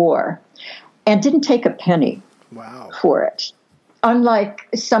of the war and didn't take a penny for it. Unlike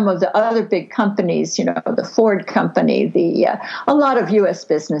some of the other big companies, the Ford company, a lot of U.S.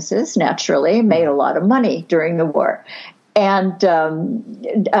 businesses naturally made a lot of money during the war, and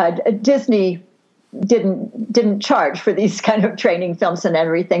Disney didn't charge for these kind of training films and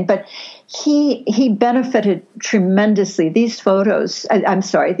everything, but he benefited tremendously. These films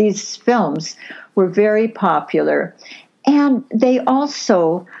were very popular, and they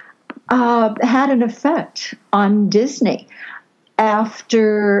also had an effect on Disney.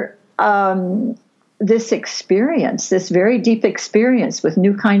 After this experience, this very deep experience with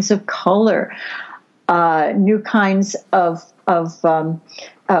new kinds of color, new kinds of almost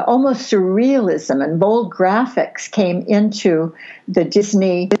surrealism and bold graphics came into the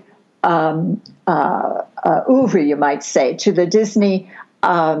Disney oeuvre, you might say, to the Disney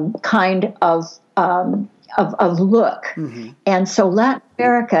kind of look. Mm-hmm. And so Latin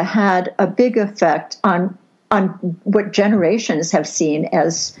America had a big effect on what generations have seen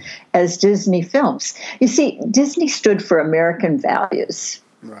as Disney films. You see, Disney stood for American values.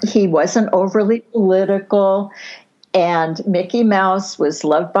 Right. He wasn't overly political, and Mickey Mouse was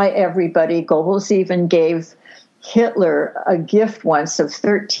loved by everybody. Goebbels even gave Hitler a gift once of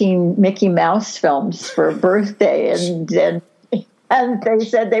 13 Mickey Mouse films for a birthday, and And they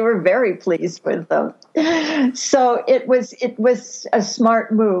said they were very pleased with them. So it was a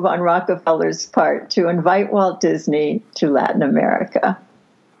smart move on Rockefeller's part to invite Walt Disney to Latin America.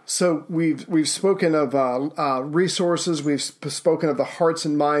 So we've spoken of resources. We've spoken of the hearts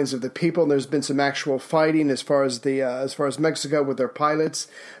and minds of the people. And there's been some actual fighting as far as Mexico with their pilots.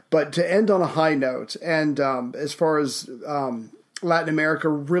 But to end on a high note, and as far as Latin America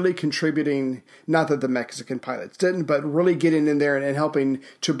really contributing, not that the Mexican pilots didn't, but really getting in there and helping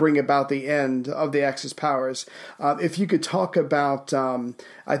to bring about the end of the Axis powers. If you could talk about,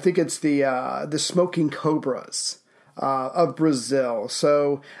 I think it's the smoking Cobras of Brazil.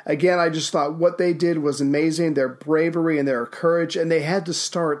 So again, I just thought what they did was amazing, their bravery and their courage, and they had to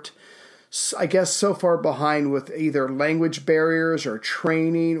start, I guess, so far behind with either language barriers or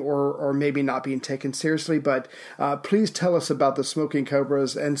training or maybe not being taken seriously. But please tell us about the Smoking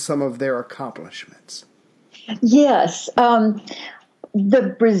Cobras and some of their accomplishments. Yes.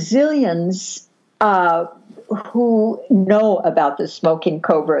 The Brazilians who know about the Smoking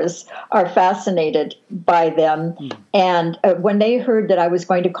Cobras are fascinated by them. And when they heard that I was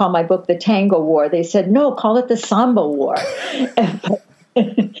going to call my book The Tango War, they said, no, call it the Samba War.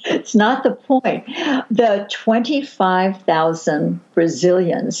 It's not the point. The 25,000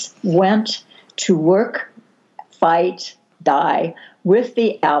 Brazilians went to work, fight, die with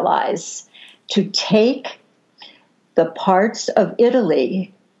the Allies to take the parts of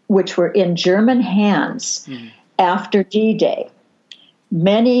Italy which were in German hands after D-Day.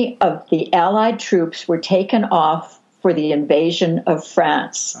 Many of the Allied troops were taken off for the invasion of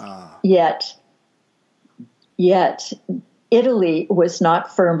France. Yet Italy was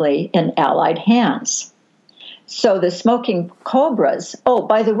not firmly in Allied hands. So the Smoking Cobras, oh,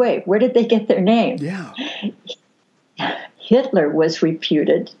 by the way, where did they get their name? Yeah. Hitler was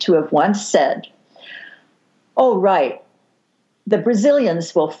reputed to have once said, oh, right, the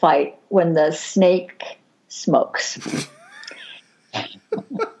Brazilians will fight when the snake smokes.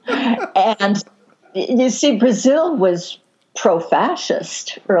 And you see, Brazil was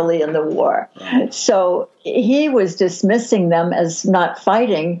pro-fascist early in the war. So he was dismissing them as not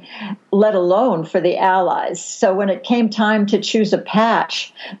fighting, let alone for the Allies. So when it came time to choose a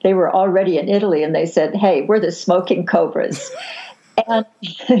patch, they were already in Italy and they said, hey, we're the Smoking Cobras. And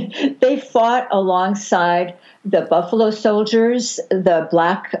they fought alongside the Buffalo Soldiers, the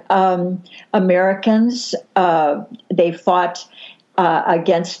Black Americans. They fought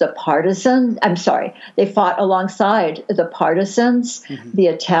against the partisans. They fought alongside the partisans, the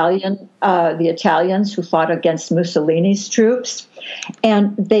Italians who fought against Mussolini's troops,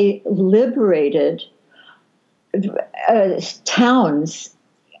 and they liberated towns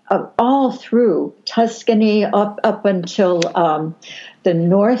all through Tuscany up until the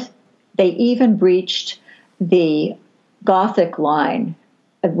north. They even breached the Gothic line,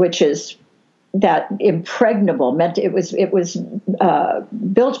 which is that impregnable, meant it was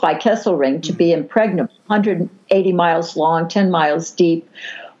built by Kesselring to be impregnable, 180 miles long, 10 miles deep,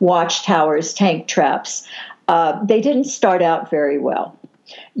 watchtowers, tank traps. They didn't start out very well.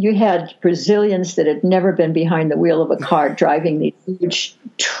 You had Brazilians that had never been behind the wheel of a car driving these huge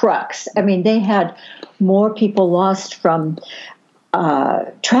trucks. I mean, they had more people lost from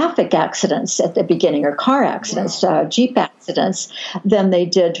traffic accidents at the beginning, or car accidents, Jeep accidents, than they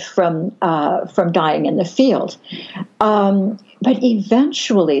did from dying in the field. But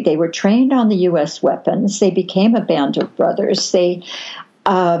eventually, they were trained on the U.S. weapons. They became a band of brothers. They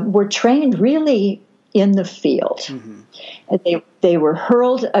were trained really in the field. They were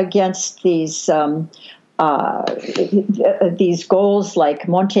hurled against these goals like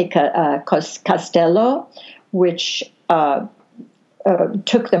Monte Castello, which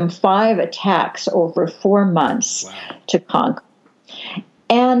took them 5 attacks over 4 months to conquer.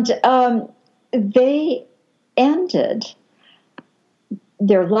 And they ended,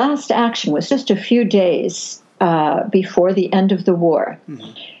 their last action was just a few days before the end of the war.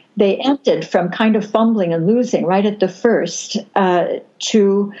 They ended from kind of fumbling and losing right at the first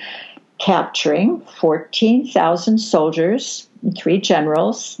to capturing 14,000 soldiers, 3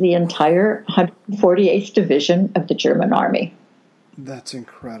 generals, the entire 148th Division of the German Army. That's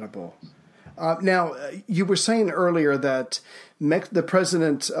incredible. Now, you were saying earlier that the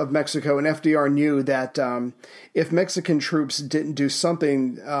president of Mexico and FDR knew that if Mexican troops didn't do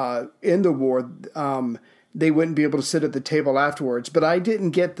something in the war, they wouldn't be able to sit at the table afterwards. But I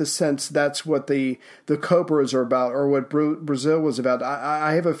didn't get the sense that's what the Cobras are about, or what Brazil was about.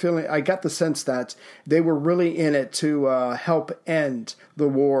 I have a feeling, I got the sense that they were really in it to help end the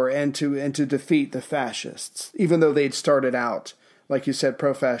war and to defeat the fascists, even though they'd started out, like you said,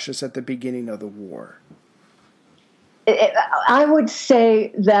 pro-fascist at the beginning of the war. I would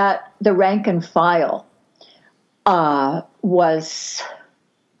say that the rank and file was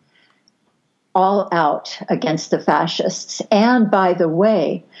all out against the fascists. And by the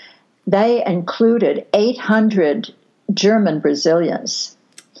way, they included 800 German Brazilians.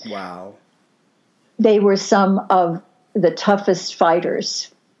 Wow. They were some of the toughest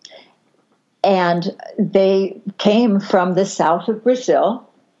fighters. And they came from the south of Brazil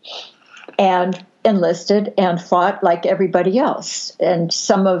and enlisted and fought like everybody else. And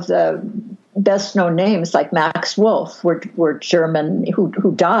some of the best-known names, like Max Wolf, were German,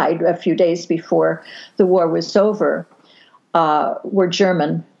 who died a few days before the war was over, were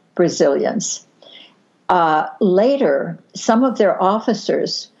German Brazilians. Later, some of their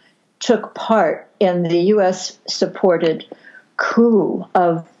officers took part in the U.S.-supported coup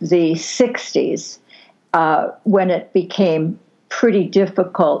of the 60s when it became pretty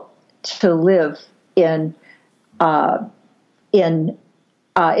difficult to live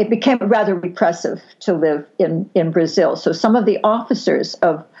it became rather repressive to live in Brazil. So some of the officers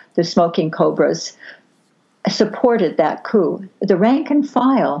of the Smoking Cobras supported that coup. The rank and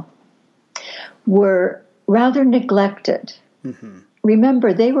file were rather neglected. Mm-hmm.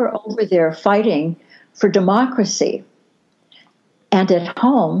 Remember, they were over there fighting for democracy. And at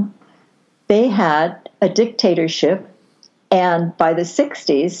home, they had a dictatorship. And by the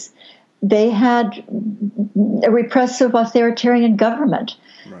 60s, they had a repressive authoritarian government.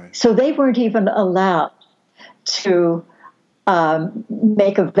 Right. So they weren't even allowed to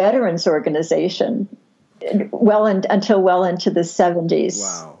make a veterans organization until well into the 70s.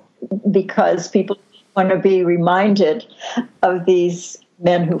 Wow. Because people want to be reminded of these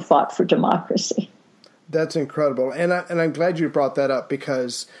men who fought for democracy. That's incredible. And I'm glad you brought that up,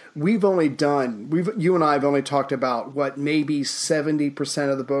 because you and I have only talked about maybe 70%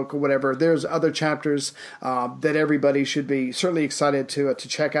 of the book or whatever. There's other chapters that everybody should be certainly excited to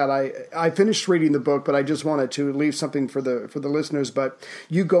check out. I finished reading the book, but I just wanted to leave something for the listeners. But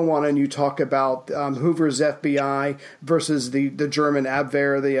you go on and you talk about Hoover's FBI versus the German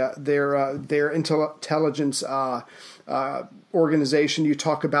Abwehr, their intelligence organization. You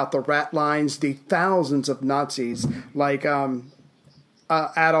talk about the rat lines, the thousands of Nazis like Adolf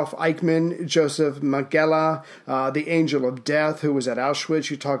Eichmann, Joseph Mengele, the Angel of Death, who was at Auschwitz.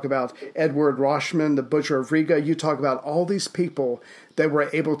 You talk about Edward Roschmann, the Butcher of Riga. You talk about all these people that were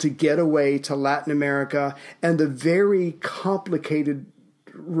able to get away to Latin America, and the very complicated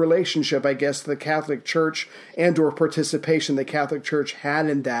relationship, I guess, the Catholic Church and or participation the Catholic Church had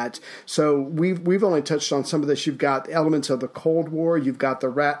in that. So we've only touched on some of this. You've got elements of the Cold War, you've got the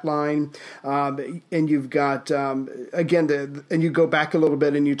rat line, and you've got and you go back a little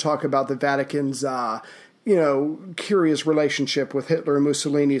bit and you talk about the Vatican's curious relationship with Hitler and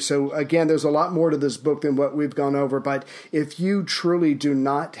Mussolini. So again, there's a lot more to this book than what we've gone over. But if you truly do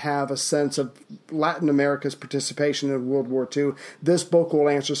not have a sense of Latin America's participation in World War II, this book will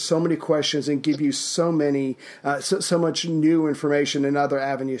answer so many questions and give you so much new information and other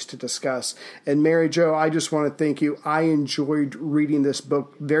avenues to discuss. And Mary Jo, I just want to thank you. I enjoyed reading this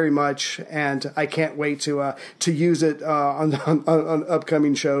book very much, and I can't wait to use it on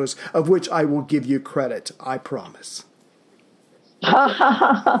upcoming shows, of which I will give you credit. I promise.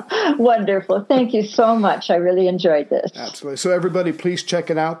 Wonderful. Thank you so much. I really enjoyed this. Absolutely. So everybody, please check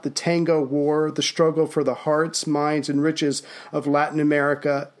it out. The Tango War, the struggle for the hearts, minds, and riches of Latin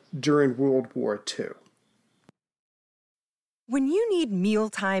America during World War II. When you need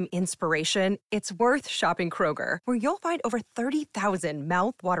mealtime inspiration, it's worth shopping Kroger, where you'll find over 30,000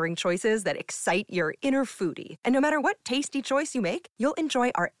 mouth-watering choices that excite your inner foodie. And no matter what tasty choice you make, you'll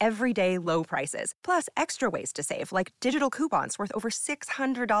enjoy our everyday low prices, plus extra ways to save, like digital coupons worth over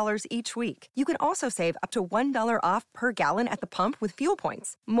 $600 each week. You can also save up to $1 off per gallon at the pump with fuel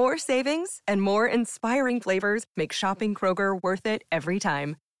points. More savings and more inspiring flavors make shopping Kroger worth it every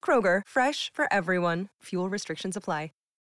time. Kroger, fresh for everyone. Fuel restrictions apply.